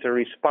proteins are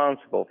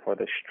responsible for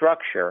the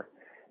structure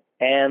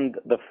and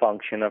the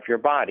function of your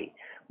body.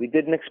 We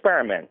did an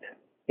experiment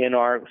in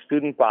our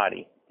student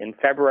body in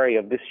February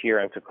of this year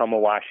in Tacoma,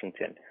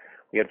 Washington.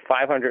 We had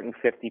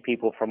 550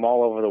 people from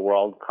all over the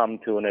world come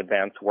to an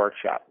advanced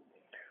workshop.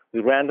 We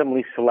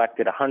randomly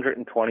selected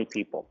 120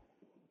 people.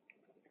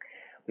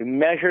 We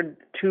measured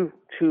two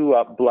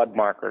blood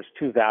markers,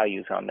 two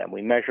values on them.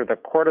 We measured their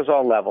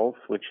cortisol levels,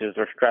 which is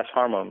their stress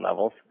hormone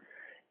levels,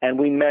 and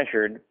we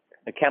measured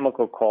a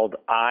chemical called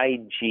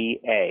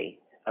IgA,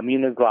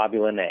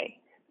 immunoglobulin A,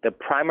 the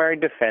primary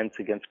defense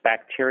against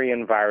bacteria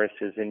and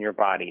viruses in your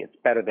body. It's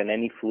better than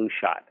any flu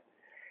shot.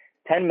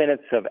 10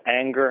 minutes of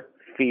anger,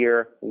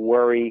 fear,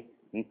 worry,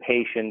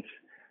 impatience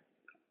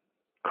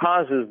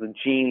causes the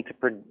gene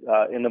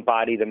in the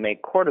body to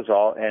make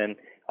cortisol, and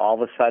all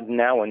of a sudden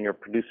now when you're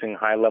producing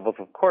high levels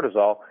of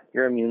cortisol,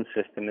 your immune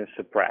system is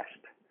suppressed.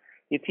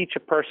 You teach a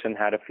person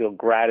how to feel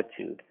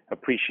gratitude,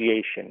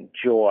 appreciation,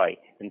 joy,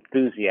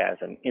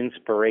 enthusiasm,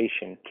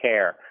 inspiration,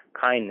 care,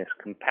 kindness,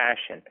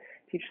 compassion.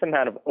 Teach them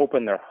how to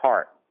open their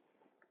heart,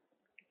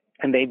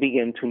 and they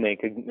begin to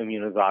make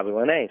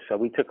immunoglobulin A. So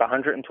we took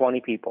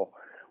 120 people.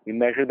 We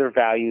measured their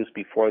values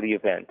before the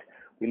event.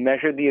 We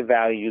measured the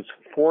values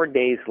 4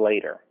 days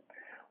later.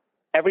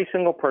 Every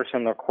single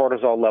person, their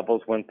cortisol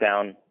levels went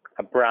down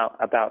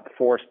about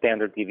 4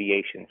 standard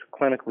deviations,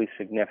 clinically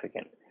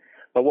significant.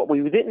 But what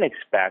we didn't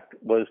expect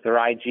was their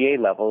IgA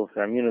levels,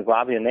 their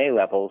immunoglobulin A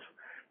levels,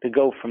 to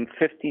go from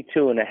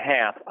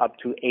 52.5 up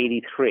to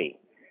 83.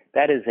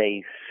 That is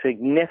a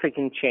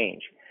significant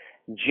change.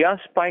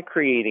 Just by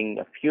creating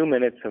a few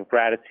minutes of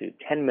gratitude,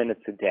 10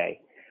 minutes a day,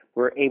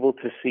 we're able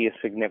to see a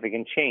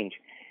significant change.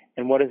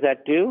 And what does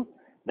that do?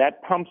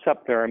 That pumps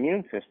up their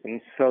immune system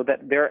so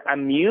that they're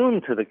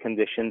immune to the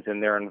conditions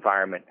in their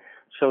environment,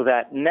 so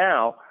that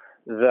now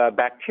the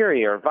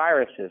bacteria or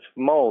viruses,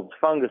 molds,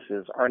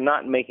 funguses are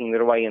not making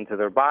their way into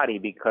their body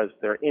because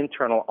their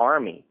internal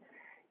army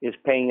is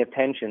paying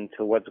attention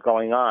to what's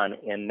going on,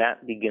 and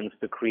that begins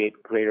to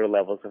create greater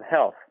levels of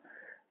health.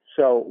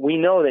 So we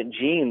know that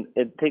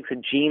it takes a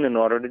gene in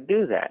order to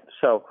do that.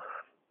 So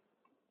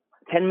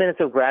 10 minutes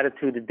of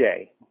gratitude a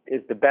day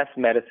is the best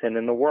medicine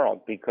in the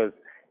world, because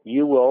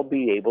you will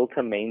be able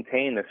to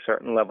maintain a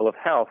certain level of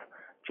health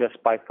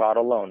just by thought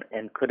alone.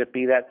 And could it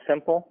be that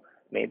simple?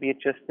 Maybe it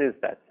just is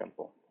that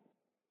simple.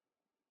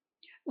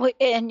 Well,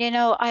 and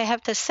I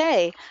have to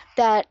say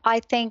that I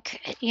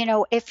think,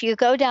 if you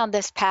go down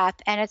this path,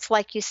 and it's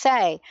like you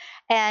say,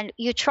 and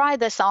you try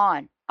this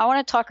on. I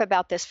want to talk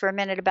about this for a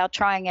minute, about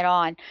trying it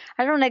on.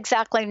 I don't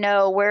exactly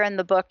know where in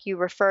the book you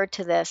refer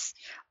to this,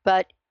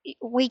 but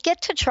we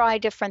get to try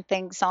different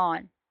things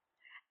on.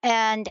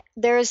 And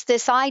there's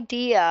this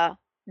idea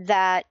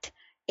that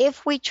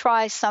if we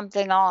try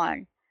something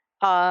on,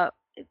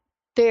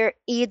 there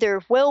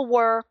either will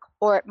work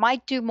or it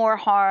might do more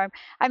harm.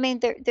 I mean,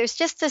 there's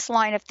just this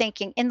line of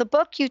thinking. In the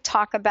book, you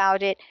talk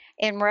about it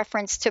in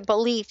reference to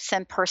beliefs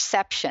and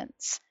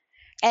perceptions.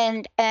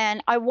 And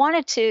I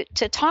wanted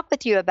to talk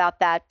with you about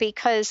that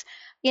because,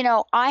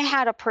 I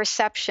had a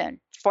perception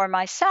for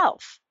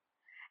myself.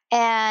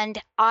 And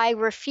I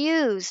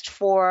refused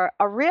for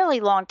a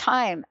really long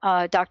time,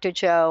 Dr.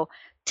 Joe,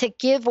 to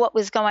give what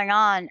was going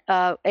on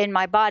in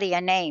my body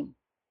a name,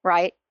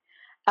 right?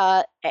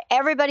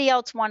 Everybody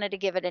else wanted to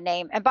give it a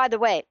name. And by the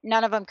way,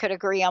 none of them could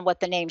agree on what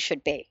the name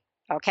should be,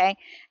 okay?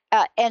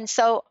 And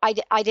so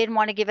I didn't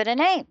want to give it a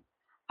name.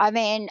 I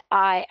mean,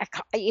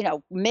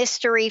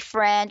 mystery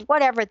friend,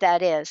 whatever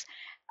that is.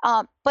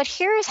 But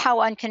here's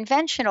how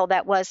unconventional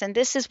that was. And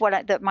this is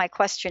what my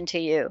question to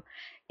you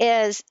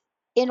is,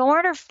 in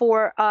order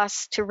for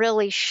us to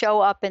really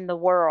show up in the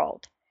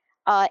world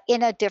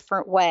in a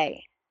different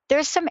way,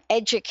 there's some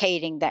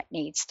educating that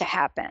needs to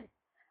happen.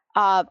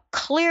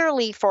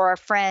 Clearly for our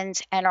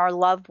friends and our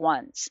loved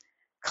ones,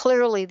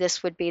 clearly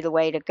this would be the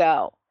way to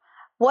go.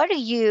 What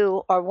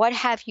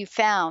have you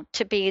found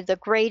to be the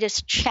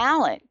greatest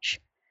challenge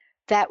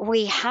that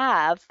we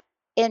have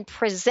in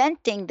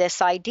presenting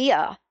this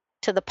idea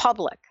to the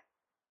public?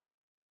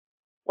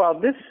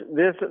 Well,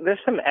 there's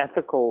some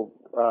ethical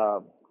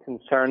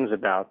concerns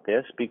about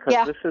this, because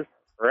this is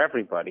for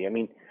everybody. I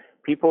mean,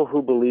 people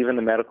who believe in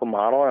the medical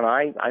model, and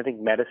I think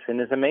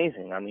medicine is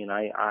amazing. I mean,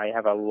 I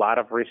have a lot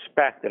of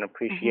respect and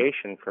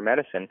appreciation for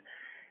medicine,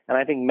 and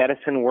I think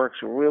medicine works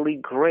really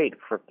great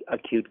for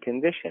acute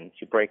conditions.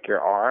 You break your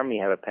arm,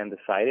 you have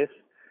appendicitis.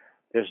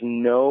 There's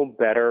no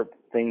better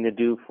thing to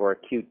do for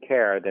acute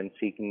care than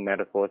seeking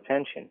medical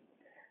attention.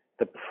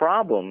 The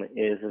problem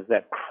is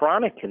that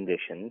chronic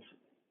conditions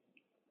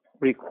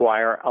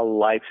require a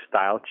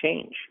lifestyle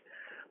change.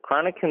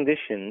 Chronic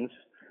conditions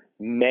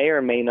may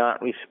or may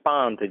not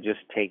respond to just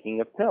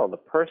taking a pill. The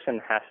person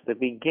has to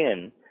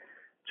begin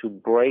to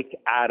break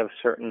out of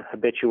certain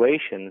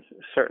habituations,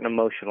 certain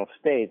emotional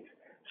states,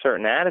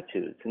 certain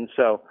attitudes. And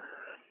so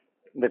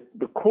the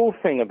cool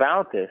thing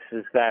about this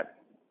is that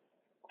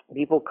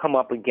people come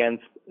up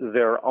against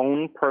their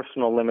own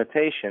personal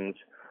limitations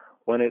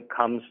when it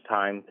comes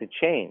time to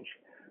change.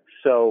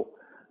 So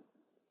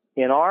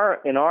in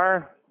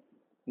our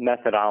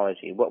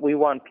methodology, what we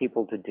want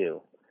people to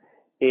do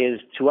is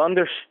to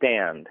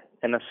understand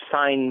and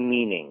assign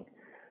meaning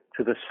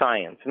to the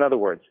science. In other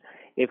words,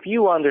 if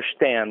you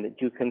understand that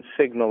you can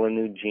signal a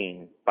new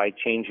gene by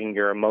changing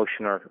your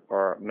emotion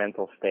or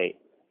mental state,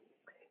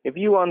 if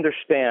you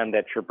understand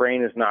that your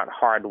brain is not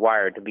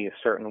hardwired to be a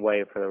certain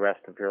way for the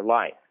rest of your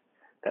life,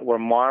 that we're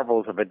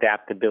marvels of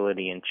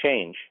adaptability and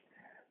change,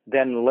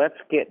 then let's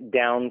get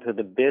down to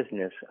the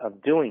business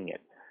of doing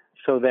it.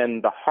 So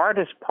then the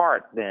hardest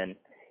part then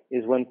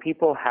is when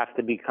people have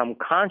to become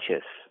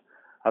conscious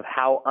of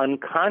how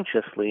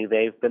unconsciously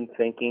they've been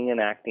thinking and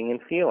acting and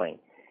feeling.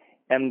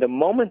 And the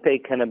moment they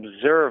can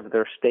observe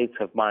their states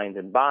of mind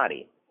and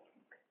body,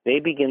 they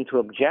begin to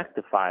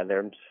objectify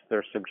their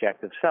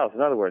subjective selves.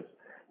 In other words,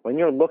 when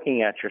you're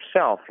looking at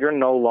yourself, you're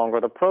no longer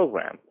the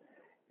program.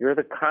 You're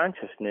the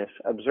consciousness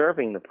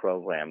observing the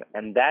program,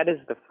 and that is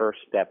the first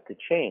step to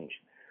change.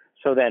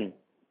 So then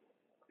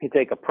you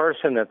take a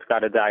person that's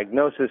got a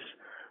diagnosis,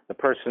 the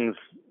person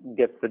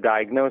gets the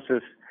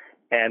diagnosis,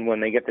 and when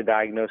they get the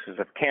diagnosis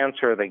of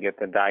cancer, they get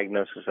the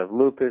diagnosis of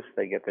lupus,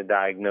 they get the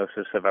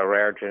diagnosis of a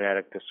rare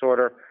genetic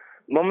disorder.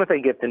 The moment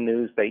they get the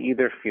news, they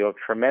either feel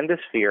tremendous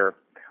fear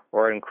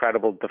or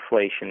incredible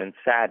deflation and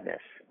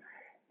sadness.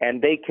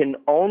 And they can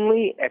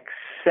only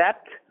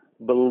accept,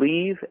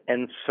 believe,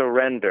 and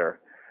surrender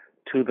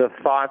to the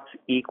thoughts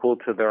equal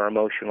to their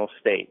emotional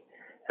state.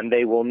 And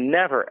they will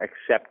never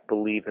accept,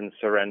 believe, and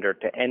surrender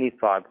to any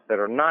thoughts that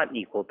are not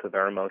equal to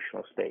their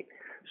emotional state.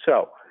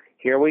 So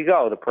here we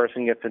go. The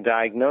person gets a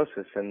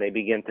diagnosis and they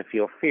begin to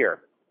feel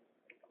fear.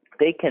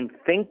 They can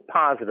think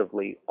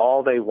positively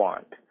all they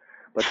want,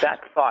 but that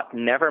thought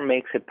never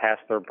makes it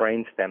past their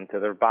brainstem to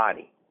their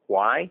body.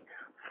 Why?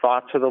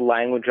 Thoughts are the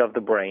language of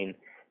the brain,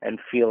 and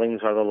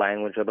feelings are the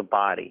language of the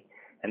body.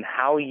 And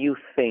how you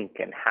think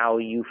and how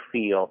you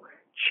feel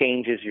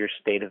changes your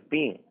state of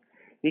being.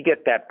 You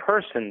get that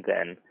person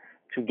then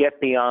to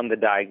get beyond the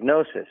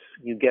diagnosis.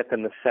 You get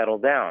them to settle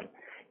down.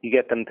 You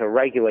get them to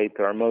regulate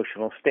their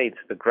emotional states,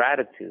 the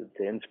gratitude,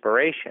 the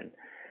inspiration.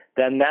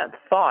 Then that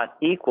thought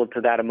equal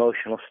to that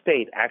emotional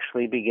state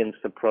actually begins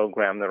to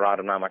program their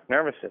autonomic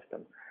nervous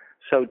system.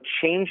 So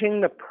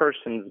changing the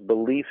person's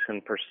beliefs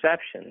and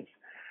perceptions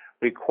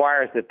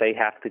requires that they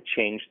have to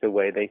change the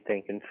way they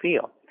think and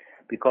feel.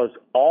 Because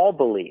all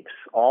beliefs,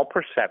 all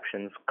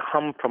perceptions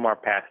come from our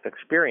past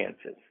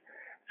experiences.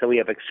 So we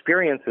have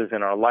experiences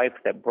in our life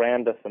that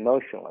brand us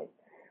emotionally.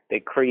 They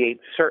create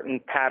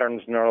certain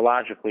patterns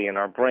neurologically in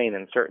our brain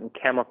and certain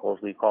chemicals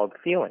we call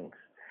feelings.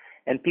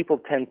 And people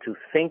tend to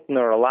think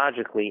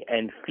neurologically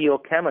and feel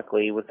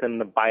chemically within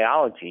the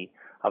biology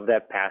of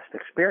that past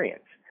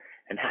experience.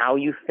 And how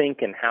you think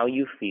and how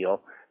you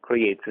feel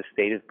creates a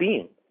state of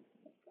being.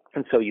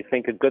 And so you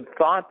think a good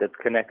thought that's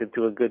connected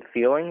to a good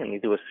feeling, and you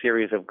do a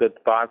series of good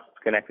thoughts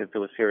that's connected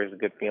to a series of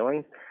good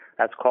feelings.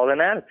 That's called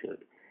an attitude.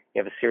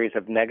 You have a series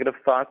of negative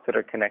thoughts that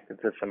are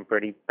connected to some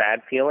pretty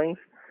bad feelings.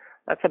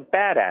 That's a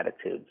bad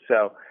attitude.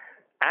 So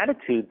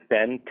attitudes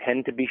then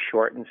tend to be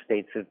shortened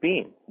states of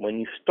being. When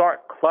you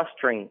start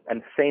clustering a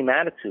same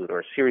attitude or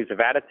a series of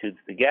attitudes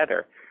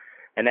together,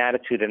 an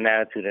attitude, an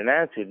attitude, an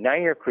attitude, now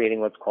you're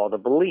creating what's called a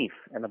belief.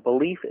 And a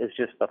belief is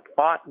just a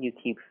thought you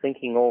keep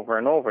thinking over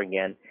and over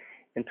again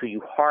until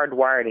you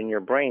hardwire it in your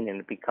brain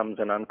and it becomes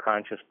an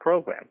unconscious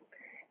program.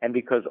 And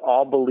because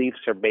all beliefs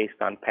are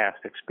based on past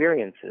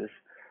experiences,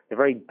 the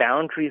very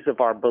boundaries of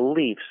our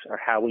beliefs are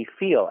how we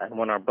feel. And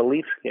when our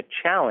beliefs get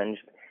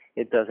challenged,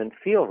 it doesn't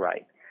feel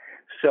right.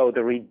 So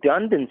the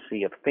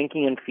redundancy of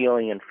thinking and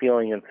feeling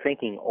and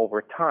thinking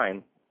over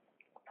time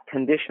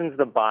conditions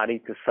the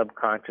body to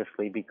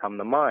subconsciously become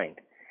the mind.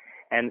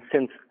 And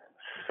since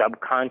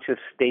subconscious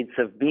states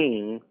of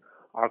being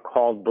are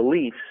called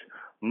beliefs,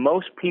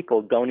 most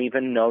people don't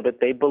even know that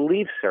they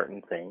believe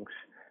certain things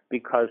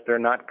because they're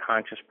not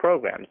conscious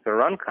programs.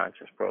 They're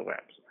unconscious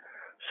programs.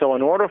 So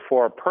in order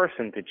for a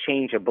person to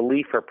change a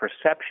belief or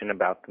perception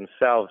about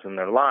themselves and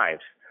their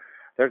lives,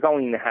 they're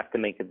going to have to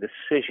make a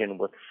decision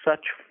with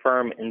such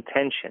firm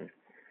intention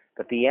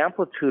that the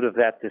amplitude of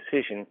that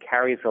decision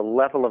carries a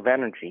level of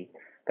energy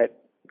that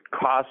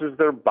causes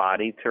their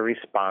body to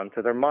respond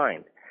to their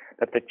mind,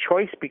 that the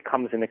choice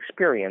becomes an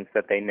experience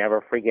that they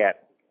never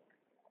forget.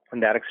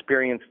 And that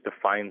experience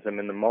defines them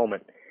in the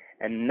moment.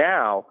 And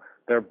now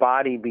their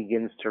body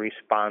begins to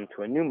respond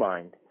to a new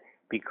mind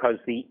because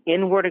the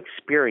inward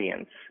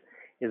experience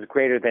is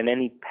greater than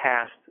any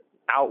past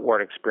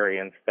outward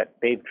experience that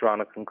they've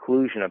drawn a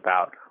conclusion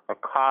about or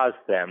caused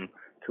them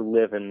to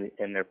live in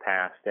their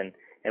past. And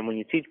when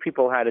you teach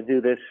people how to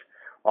do this,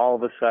 all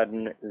of a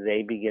sudden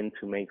they begin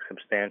to make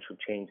substantial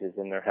changes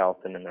in their health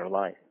and in their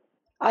life.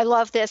 I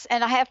love this.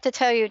 And I have to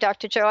tell you,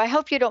 Dr. Joe, I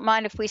hope you don't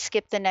mind if we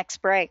skip the next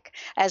break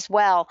as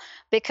well,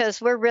 because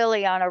we're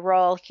really on a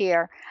roll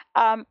here.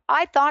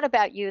 I thought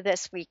about you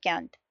this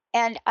weekend.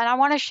 And I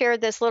want to share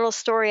this little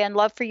story and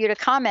love for you to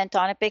comment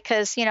on it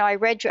because, you know, I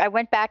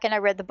went back and I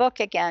read the book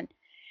again.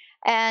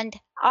 And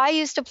I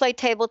used to play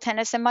table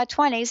tennis in my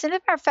 20s. And as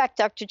a matter of fact,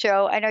 Dr.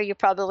 Joe, I know you're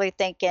probably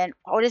thinking,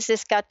 what has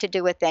this got to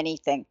do with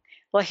anything?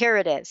 Well, here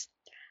it is.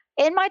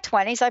 In my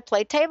 20s, I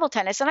played table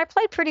tennis, and I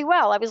played pretty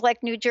well. I was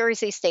like New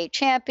Jersey state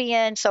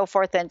champion, so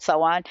forth and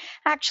so on.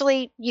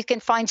 Actually, you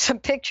can find some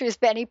pictures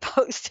Benny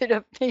posted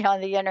of me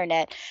on the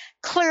internet.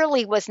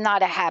 Clearly was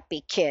not a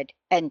happy kid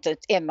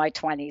in my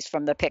 20s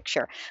from the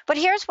picture. But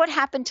here's what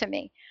happened to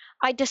me.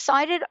 I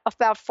decided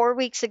about 4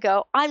 weeks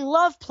ago, I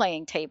love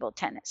playing table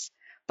tennis,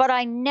 but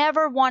I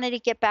never wanted to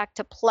get back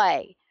to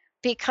play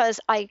because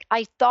I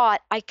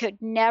thought I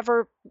could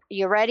never,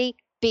 you ready,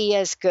 be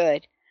as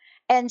good.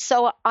 And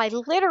so I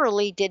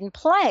literally didn't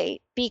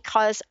play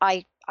because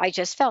I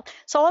just felt.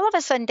 So all of a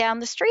sudden down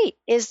the street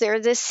is there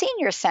this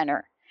senior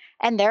center.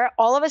 And there,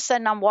 all of a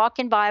sudden I'm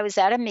walking by, I was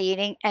at a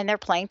meeting and they're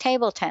playing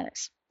table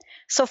tennis.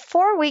 So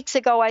 4 weeks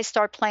ago, I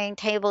started playing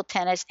table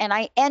tennis and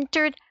I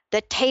entered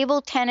the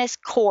table tennis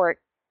court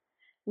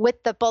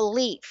with the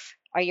belief,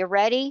 are you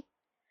ready?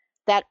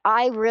 That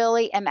I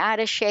really am out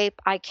of shape.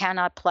 I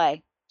cannot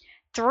play.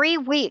 3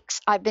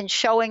 weeks I've been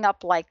showing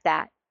up like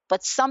that.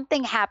 But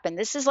something happened.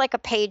 This is like a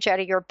page out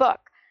of your book.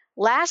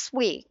 Last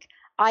week,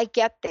 I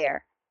get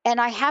there,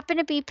 and I happen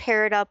to be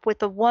paired up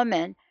with a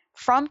woman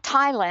from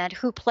Thailand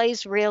who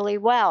plays really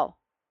well.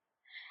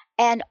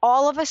 And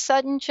all of a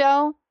sudden,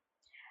 Joe,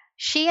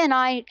 she and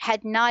I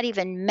had not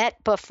even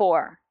met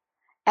before.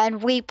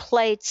 And we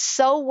played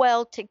so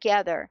well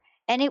together.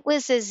 And it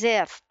was as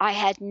if I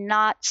had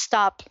not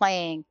stopped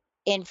playing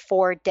in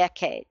 4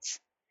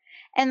 decades.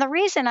 And the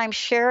reason I'm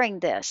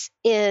sharing this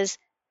is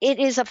it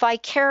is a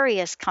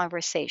vicarious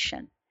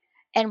conversation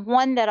and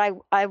one that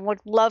I would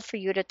love for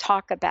you to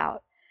talk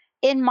about.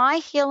 In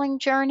my healing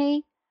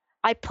journey,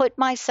 I put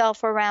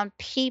myself around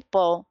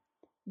people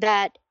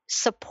that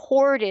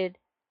supported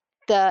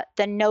the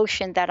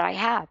notion that I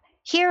have.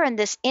 Here in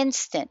this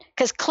instant,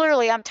 because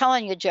clearly I'm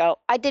telling you, Joe,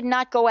 I did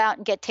not go out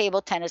and get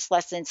table tennis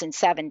lessons in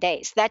 7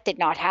 days. That did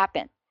not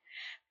happen.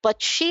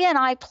 But she and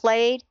I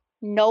played,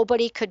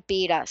 nobody could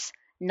beat us.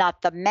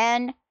 Not the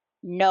men,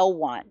 no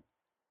one.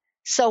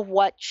 So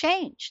what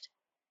changed?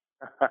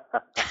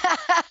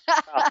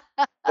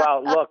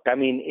 Well, look, I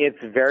mean,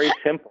 it's very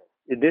simple.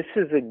 This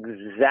is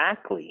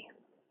exactly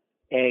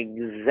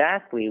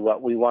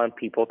what we want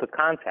people to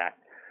contact.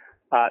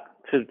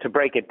 To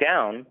break it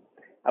down,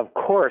 of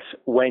course,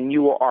 when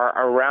you are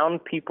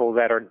around people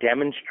that are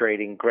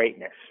demonstrating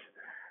greatness,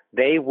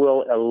 they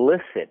will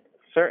elicit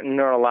certain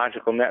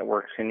neurological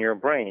networks in your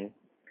brain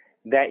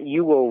that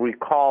you will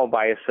recall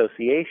by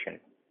association.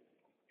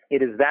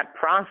 It is that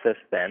process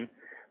then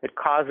that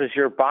causes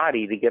your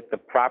body to get the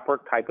proper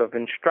type of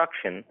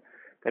instruction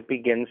that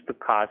begins to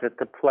cause it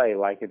to play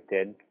like it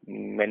did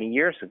many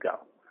years ago.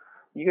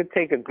 You could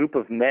take a group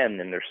of men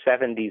in their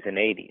 70s and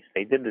 80s.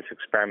 They did this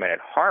experiment at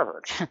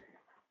Harvard.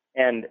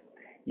 And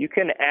you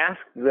can ask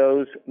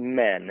those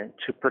men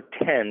to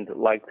pretend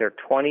like they're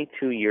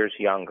 22 years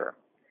younger.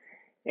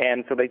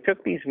 And so they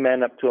took these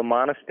men up to a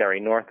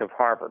monastery north of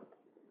Harvard.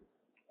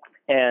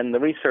 And the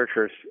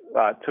researchers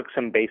took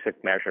some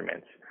basic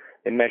measurements.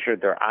 They measured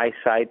their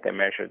eyesight, they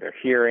measured their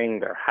hearing,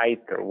 their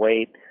height, their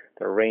weight,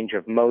 their range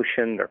of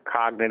motion, their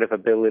cognitive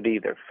ability,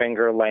 their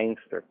finger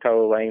lengths, their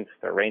toe lengths,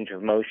 their range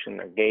of motion,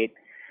 their gait.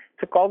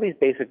 Took all these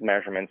basic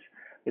measurements.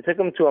 They took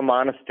them to a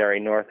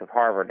monastery north of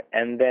Harvard,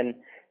 and then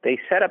they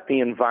set up the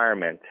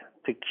environment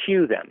to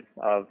cue them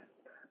of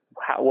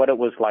what it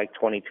was like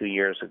 22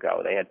 years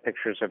ago. They had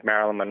pictures of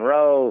Marilyn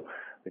Monroe,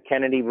 the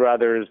Kennedy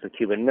brothers, the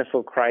Cuban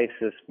Missile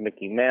Crisis,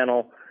 Mickey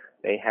Mantle.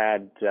 They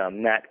had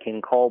Nat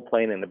King Cole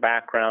playing in the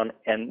background,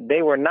 and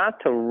they were not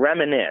to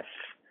reminisce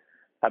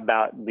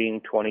about being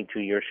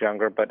 22 years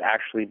younger, but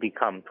actually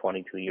become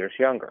 22 years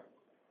younger.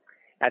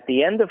 At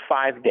the end of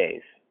 5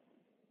 days,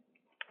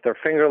 their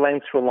finger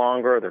lengths were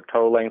longer, their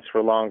toe lengths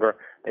were longer,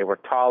 they were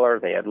taller,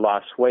 they had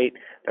lost weight,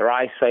 their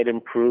eyesight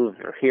improved,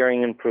 their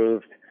hearing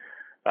improved,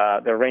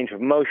 their range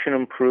of motion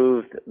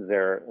improved,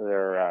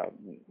 their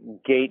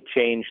gait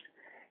changed,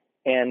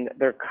 and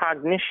their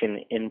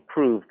cognition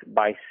improved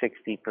by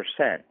 60%.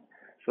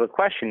 So the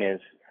question is,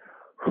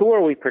 who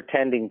are we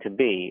pretending to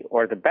be?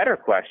 Or the better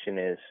question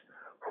is,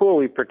 who are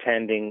we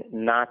pretending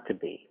not to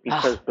be?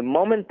 Because the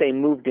moment they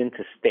moved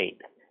into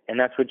state, and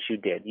that's what you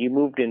did, you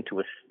moved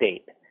into a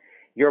state.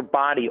 Your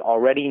body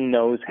already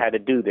knows how to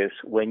do this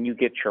when you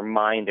get your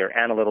mind, or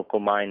analytical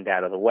mind,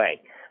 out of the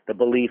way. The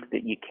belief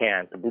that you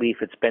can't, the belief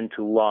it's been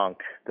too long,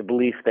 the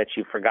belief that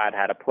you forgot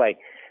how to play.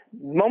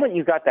 The moment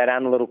you got that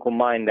analytical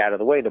mind out of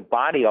the way, the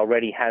body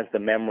already has the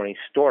memory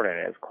stored in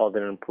it. It's called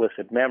an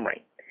implicit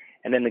memory.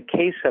 And in the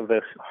case of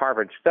this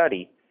Harvard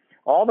study,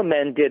 all the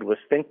men did was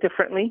think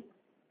differently,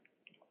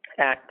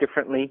 act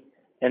differently,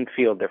 and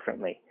feel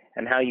differently.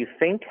 And how you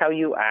think, how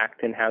you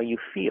act, and how you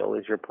feel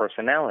is your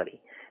personality.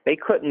 They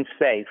couldn't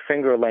say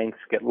finger lengths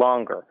get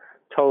longer,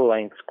 toe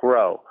lengths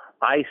grow,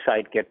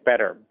 eyesight get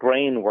better,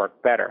 brain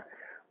work better.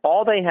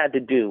 All they had to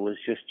do was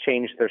just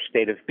change their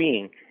state of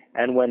being.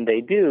 And when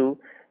they do,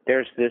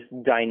 there's this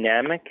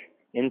dynamic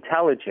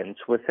intelligence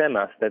within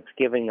us that's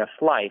giving us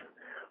life,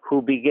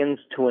 who begins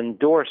to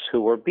endorse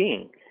who we're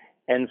being.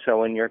 And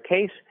so in your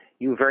case,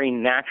 you very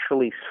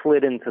naturally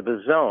slid into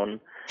the zone,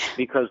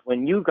 because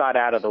when you got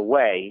out of the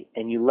way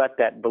and you let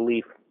that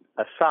belief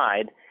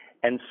aside,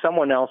 and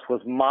someone else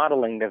was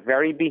modeling the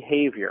very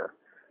behavior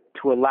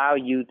to allow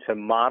you to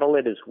model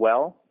it as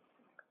well,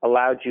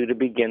 allowed you to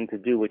begin to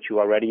do what you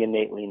already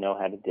innately know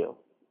how to do.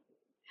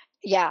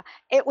 Yeah,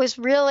 it was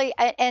really,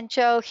 and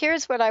Joe,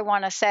 here's what I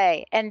want to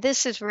say. And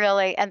this is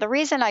really, and the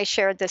reason I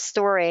shared this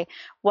story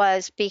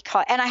was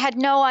because, and I had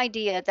no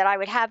idea that I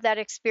would have that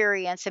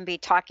experience and be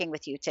talking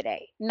with you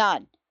today.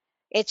 None.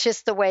 It's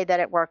just the way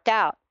that it worked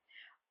out.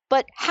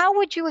 But how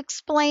would you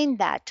explain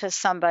that to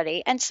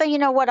somebody? And so,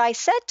 what I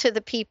said to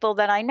the people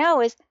that I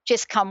know is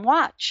just come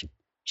watch.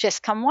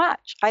 Just come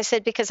watch. I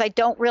said, because I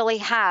don't really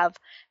have,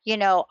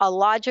 a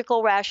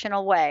logical,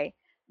 rational way,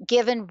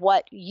 given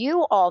what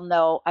you all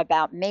know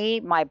about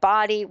me, my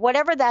body,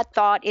 whatever that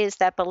thought is,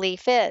 that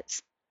belief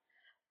is.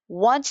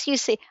 Once you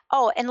see,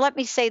 oh, and let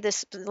me say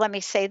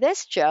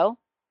this, Joe.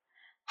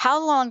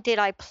 How long did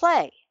I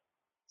play?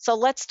 So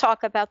let's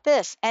talk about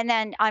this. And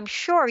then I'm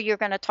sure you're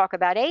going to talk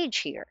about age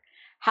here.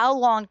 How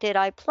long did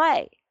I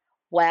play?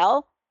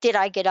 Well, did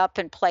I get up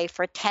and play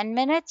for 10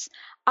 minutes?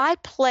 I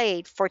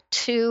played for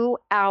 2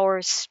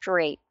 hours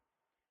straight.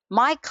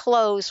 My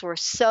clothes were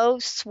so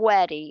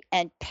sweaty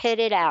and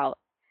pitted out.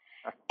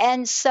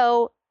 And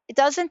so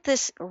doesn't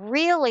this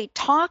really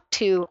talk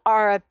to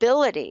our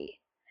ability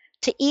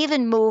to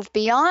even move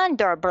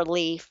beyond our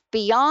belief,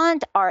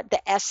 beyond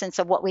the essence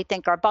of what we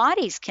think our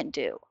bodies can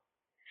do?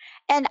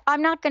 And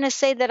I'm not going to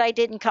say that I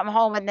didn't come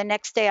home and the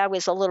next day I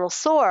was a little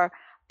sore,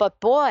 but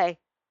boy,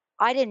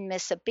 I didn't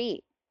miss a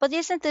beat. But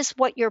isn't this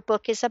what your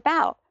book is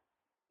about?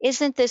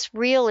 Isn't this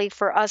really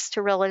for us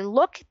to really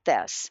look at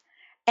this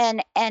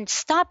and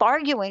stop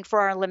arguing for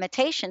our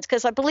limitations?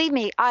 Because believe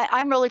me,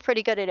 I'm really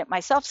pretty good at it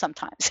myself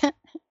sometimes.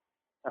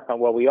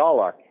 Well, we all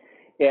are.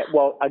 Yeah,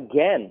 well,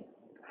 again,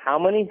 how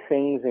many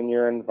things in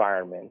your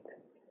environment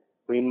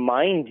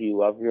remind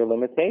you of your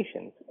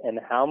limitations? And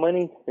how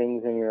many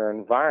things in your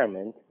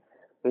environment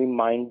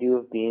remind you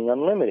of being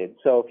unlimited?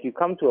 So if you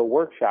come to a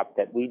workshop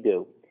that we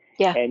do,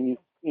 Yeah. and you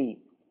see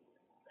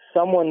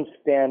someone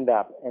stand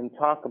up and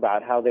talk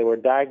about how they were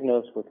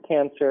diagnosed with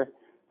cancer,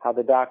 how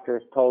the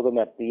doctors told them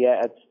at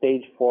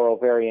stage 4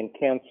 ovarian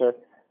cancer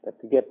that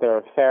to get their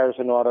affairs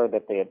in order,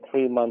 that they had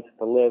 3 months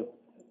to live,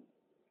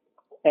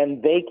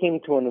 and they came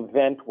to an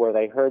event where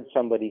they heard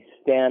somebody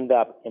stand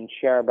up and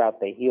share about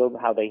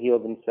how they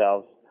healed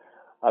themselves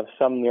of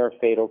some near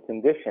fatal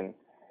condition,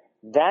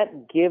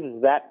 that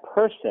gives that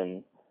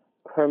person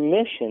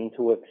permission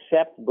to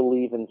accept,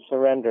 believe, and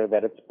surrender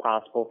that it's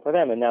possible for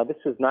them. And now this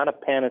is not a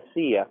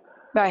panacea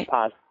of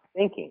positive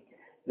thinking.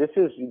 This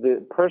is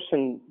the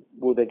person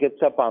that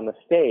gets up on the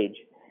stage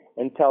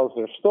and tells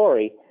their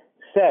story,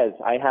 says,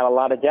 I had a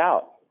lot of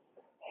doubt.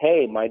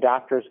 Hey, my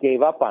doctors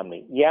gave up on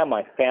me. Yeah,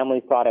 my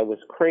family thought I was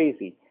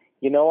crazy.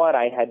 You know what?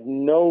 I had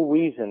no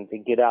reason to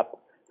get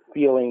up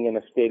feeling in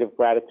a state of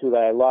gratitude.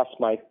 I lost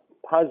my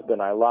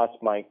husband. I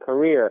lost my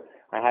career.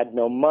 I had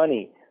no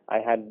money. I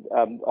had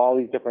all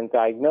these different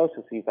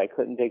diagnoses. I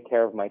couldn't take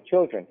care of my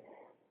children.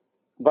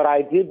 But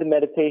I did the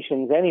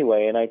meditations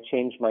anyway, and I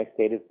changed my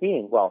state of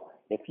being. Well,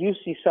 if you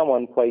see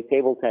someone play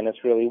table tennis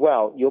really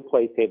well, you'll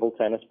play table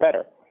tennis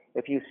better.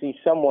 If you see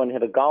someone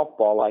hit a golf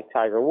ball like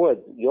Tiger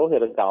Woods, you'll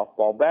hit a golf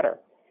ball better.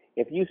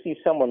 If you see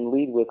someone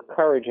lead with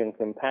courage and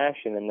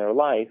compassion in their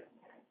life,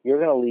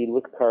 you're going to lead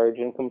with courage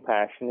and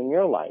compassion in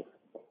your life.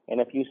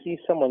 And if you see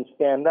someone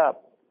stand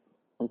up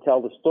and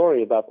tell the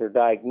story about their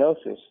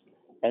diagnosis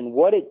and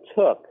what it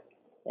took,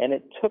 and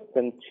it took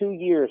them 2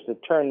 years to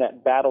turn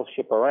that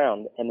battleship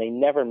around, and they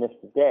never missed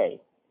a day,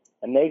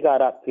 and they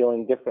got up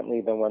feeling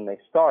differently than when they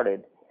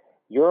started,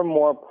 you're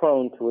more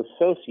prone to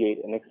associate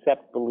and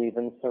accept, believe,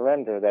 and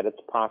surrender that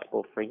it's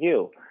possible for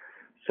you.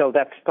 So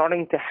that's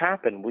starting to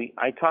happen.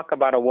 I talk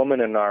about a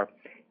woman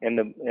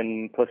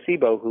in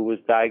Placebo who was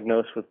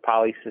diagnosed with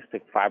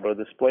polycystic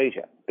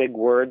fibrodysplasia. Big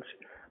words,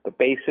 but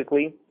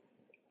basically,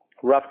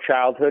 rough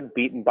childhood,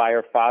 beaten by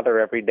her father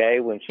every day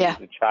when she was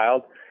a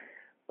child.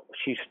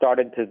 She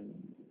started to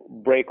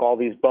break all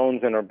these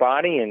bones in her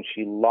body, and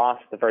she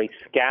lost the very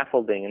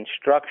scaffolding and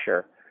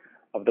structure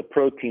of the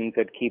proteins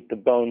that keep the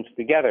bones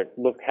together.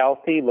 Looked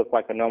healthy, looked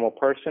like a normal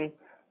person,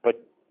 but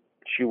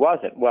she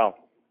wasn't. Well,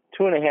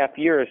 2.5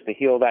 years to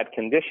heal that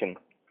condition.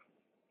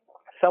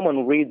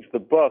 Someone reads the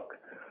book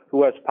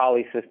who has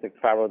polycystic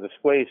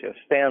fibrodysplasia,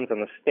 stands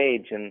on the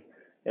stage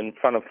in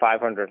front of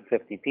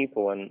 550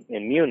 people in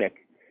Munich,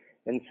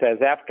 and says,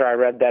 after I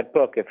read that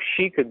book, if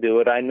she could do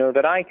it, I know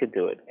that I could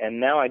do it. And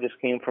now I just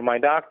came from my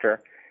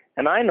doctor,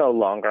 and I no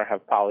longer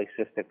have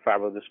polycystic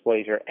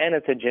fibrodysplasia, and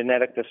it's a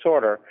genetic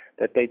disorder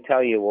that they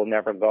tell you will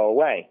never go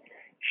away.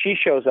 She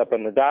shows up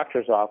in the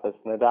doctor's office,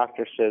 and the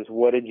doctor says,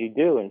 what did you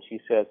do? And she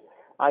says,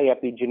 I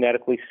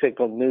epigenetically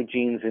signaled new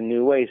genes in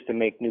new ways to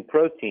make new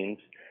proteins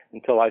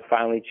until I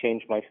finally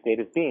changed my state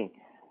of being.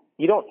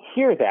 You don't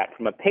hear that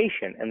from a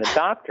patient, and the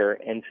doctor,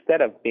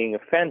 instead of being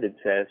offended,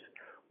 says,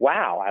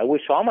 wow, I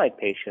wish all my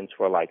patients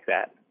were like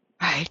that.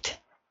 Right.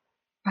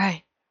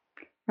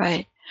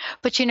 Right.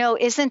 But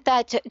isn't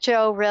that,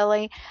 Joe,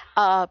 really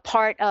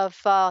part of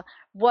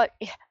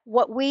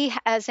what we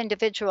as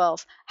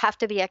individuals have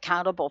to be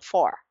accountable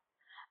for?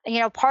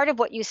 Part of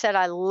what you said,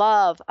 I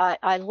love.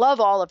 I love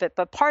all of it,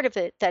 but part of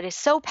it that is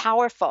so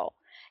powerful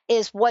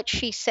is what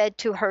she said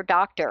to her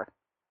doctor,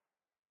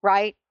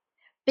 right?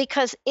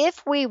 Because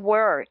if we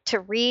were to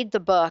read the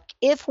book,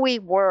 if we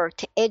were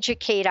to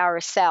educate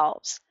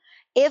ourselves,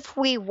 if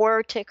we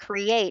were to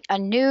create a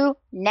new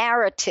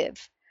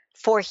narrative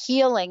for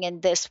healing in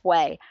this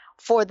way,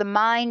 for the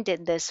mind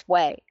in this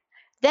way,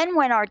 then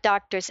when our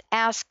doctors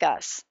ask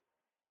us,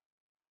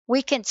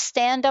 we can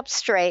stand up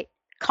straight,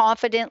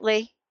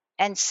 confidently,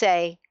 and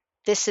say,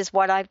 this is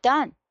what I've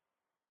done.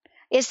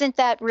 Isn't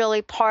that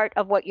really part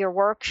of what your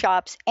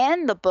workshops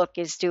and the book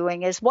is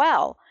doing as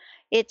well?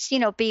 It's,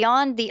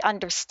 beyond the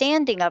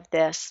understanding of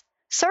this,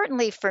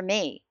 certainly for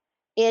me,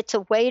 it's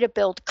a way to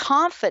build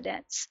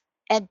confidence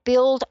and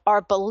build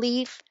our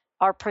belief,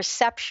 our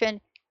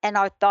perception, and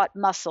our thought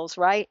muscles,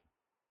 right?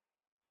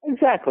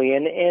 Exactly.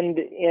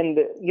 And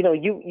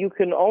you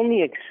can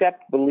only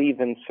accept, believe,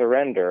 and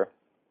surrender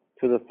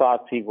to the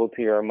thoughts equal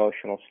to your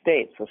emotional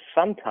state. So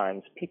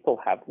sometimes people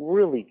have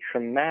really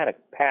traumatic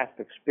past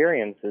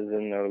experiences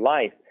in their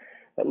life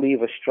that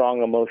leave a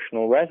strong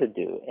emotional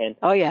residue. And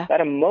that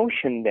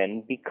emotion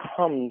then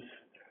becomes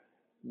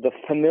the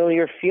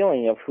familiar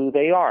feeling of who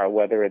they are,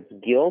 whether it's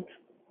guilt,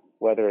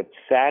 whether it's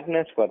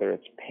sadness, whether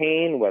it's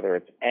pain, whether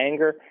it's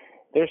anger.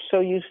 They're so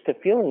used to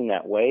feeling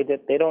that way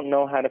that they don't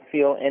know how to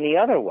feel any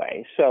other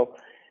way. So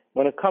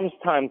when it comes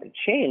time to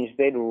change,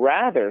 they'd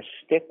rather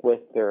stick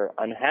with their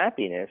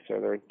unhappiness or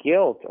their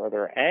guilt or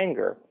their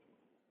anger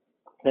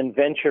than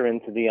venture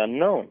into the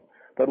unknown.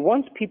 But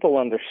once people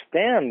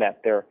understand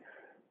that they're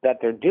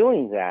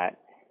doing that,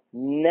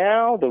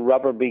 now the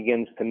rubber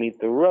begins to meet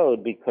the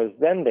road, because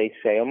then they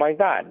say, oh my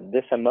God,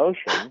 this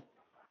emotion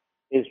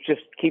is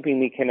just keeping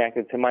me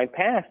connected to my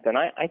past, and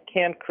I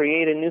can't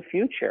create a new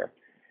future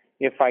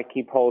if I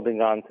keep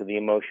holding on to the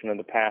emotion of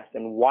the past.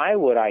 And why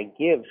would I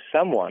give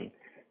someone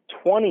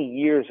 20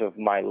 years of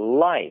my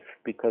life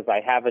because I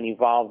haven't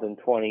evolved in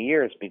 20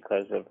 years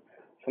because of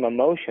some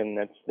emotion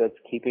that's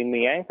keeping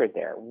me anchored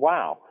there?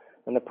 Wow.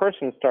 When the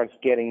person starts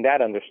getting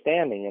that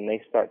understanding and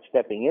they start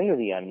stepping into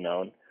the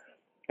unknown,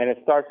 and it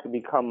starts to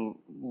become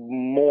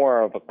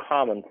more of a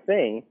common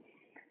thing,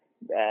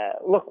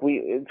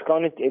 it's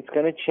going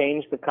to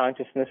change the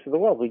consciousness of the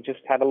world. We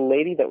just had a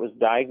lady that was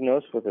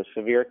diagnosed with a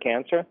severe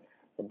cancer.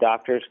 The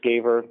doctors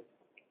gave her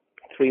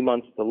 3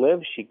 months to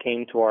live. She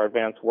came to our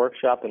advanced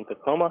workshop in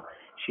Tacoma.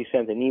 She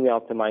sent an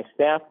email to my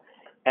staff,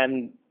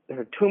 and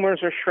her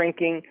tumors are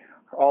shrinking.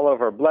 All of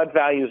her blood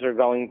values are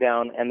going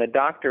down. And the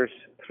doctors,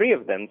 3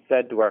 of them,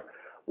 said to her,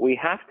 we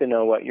have to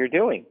know what you're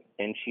doing.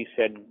 And she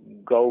said,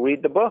 go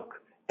read the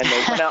book. And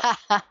they went out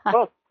and the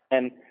book.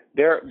 And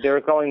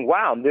they're going,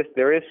 wow,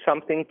 there is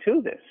something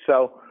to this.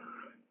 So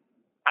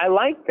I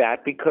like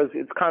that because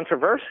it's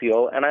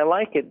controversial, and I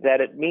like it that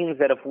it means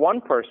that if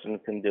one person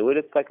can do it,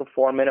 it's like a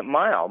 4-minute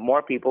mile.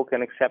 More people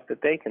can accept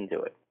that they can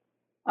do it.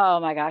 Oh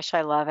my gosh,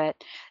 I love it.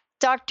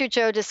 Dr.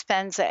 Joe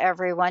Dispenza,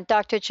 everyone.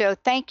 Dr. Joe,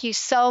 thank you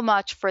so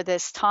much for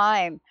this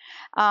time.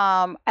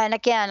 And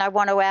again, I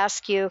want to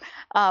ask you,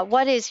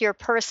 what is your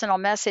personal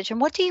message,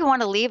 and what do you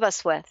want to leave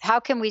us with? How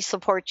can we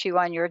support you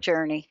on your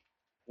journey?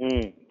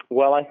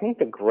 Well, I think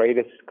the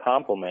greatest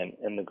compliment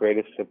and the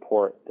greatest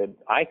support that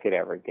I could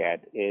ever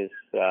get is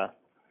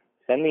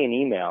send me an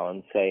email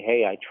and say,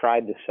 hey, I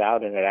tried this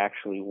out and it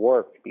actually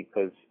worked,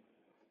 because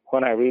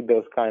when I read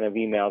those kind of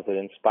emails, it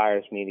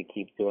inspires me to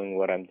keep doing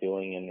what I'm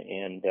doing.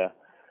 And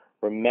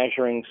we're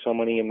measuring so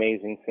many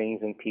amazing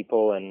things in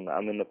people, and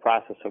I'm in the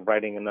process of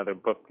writing another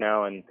book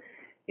now, and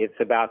it's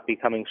about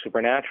becoming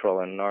supernatural.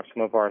 And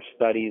some of our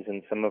studies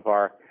and some of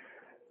our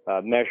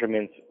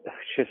measurements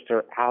just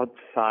are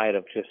outside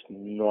of just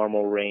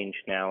normal range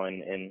now,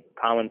 and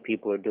common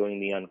people are doing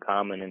the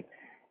uncommon,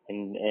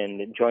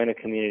 and join a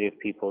community of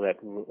people that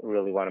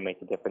really want to make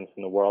a difference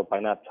in the world by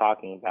not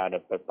talking about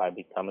it, but by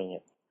becoming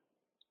it.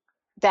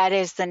 That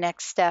is the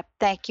next step.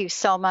 Thank you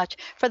so much.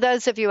 For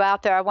those of you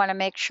out there, I want to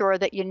make sure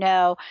that you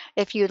know,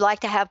 if you'd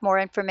like to have more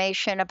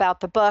information about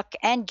the book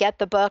and get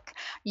the book,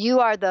 You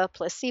Are the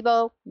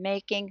Placebo,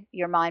 Making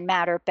Your Mind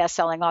Matter,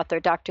 best-selling author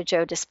Dr.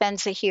 Joe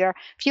Dispenza here.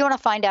 If you want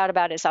to find out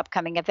about his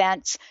upcoming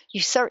events,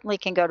 you certainly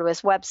can go to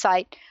his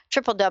website,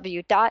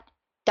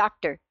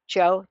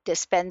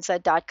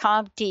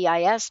 www.drjoedispenza.com,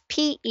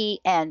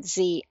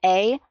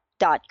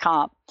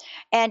 DISPENZA.com.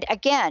 And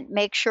again,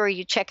 make sure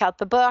you check out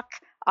the book.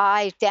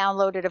 I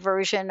downloaded a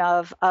version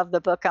of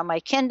the book on my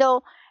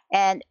Kindle,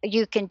 and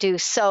you can do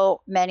so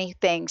many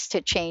things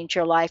to change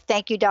your life.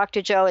 Thank you,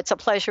 Dr. Joe. It's a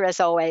pleasure as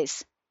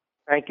always.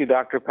 Thank you,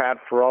 Dr. Pat,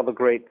 for all the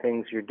great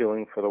things you're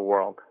doing for the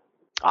world.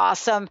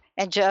 Awesome.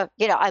 And Joe,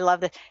 I love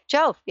this.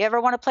 Joe, you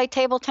ever want to play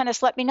table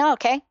tennis? Let me know,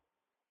 okay?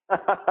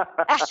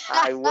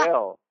 I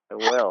will.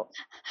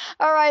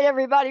 All right,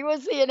 everybody.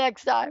 We'll see you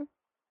next time.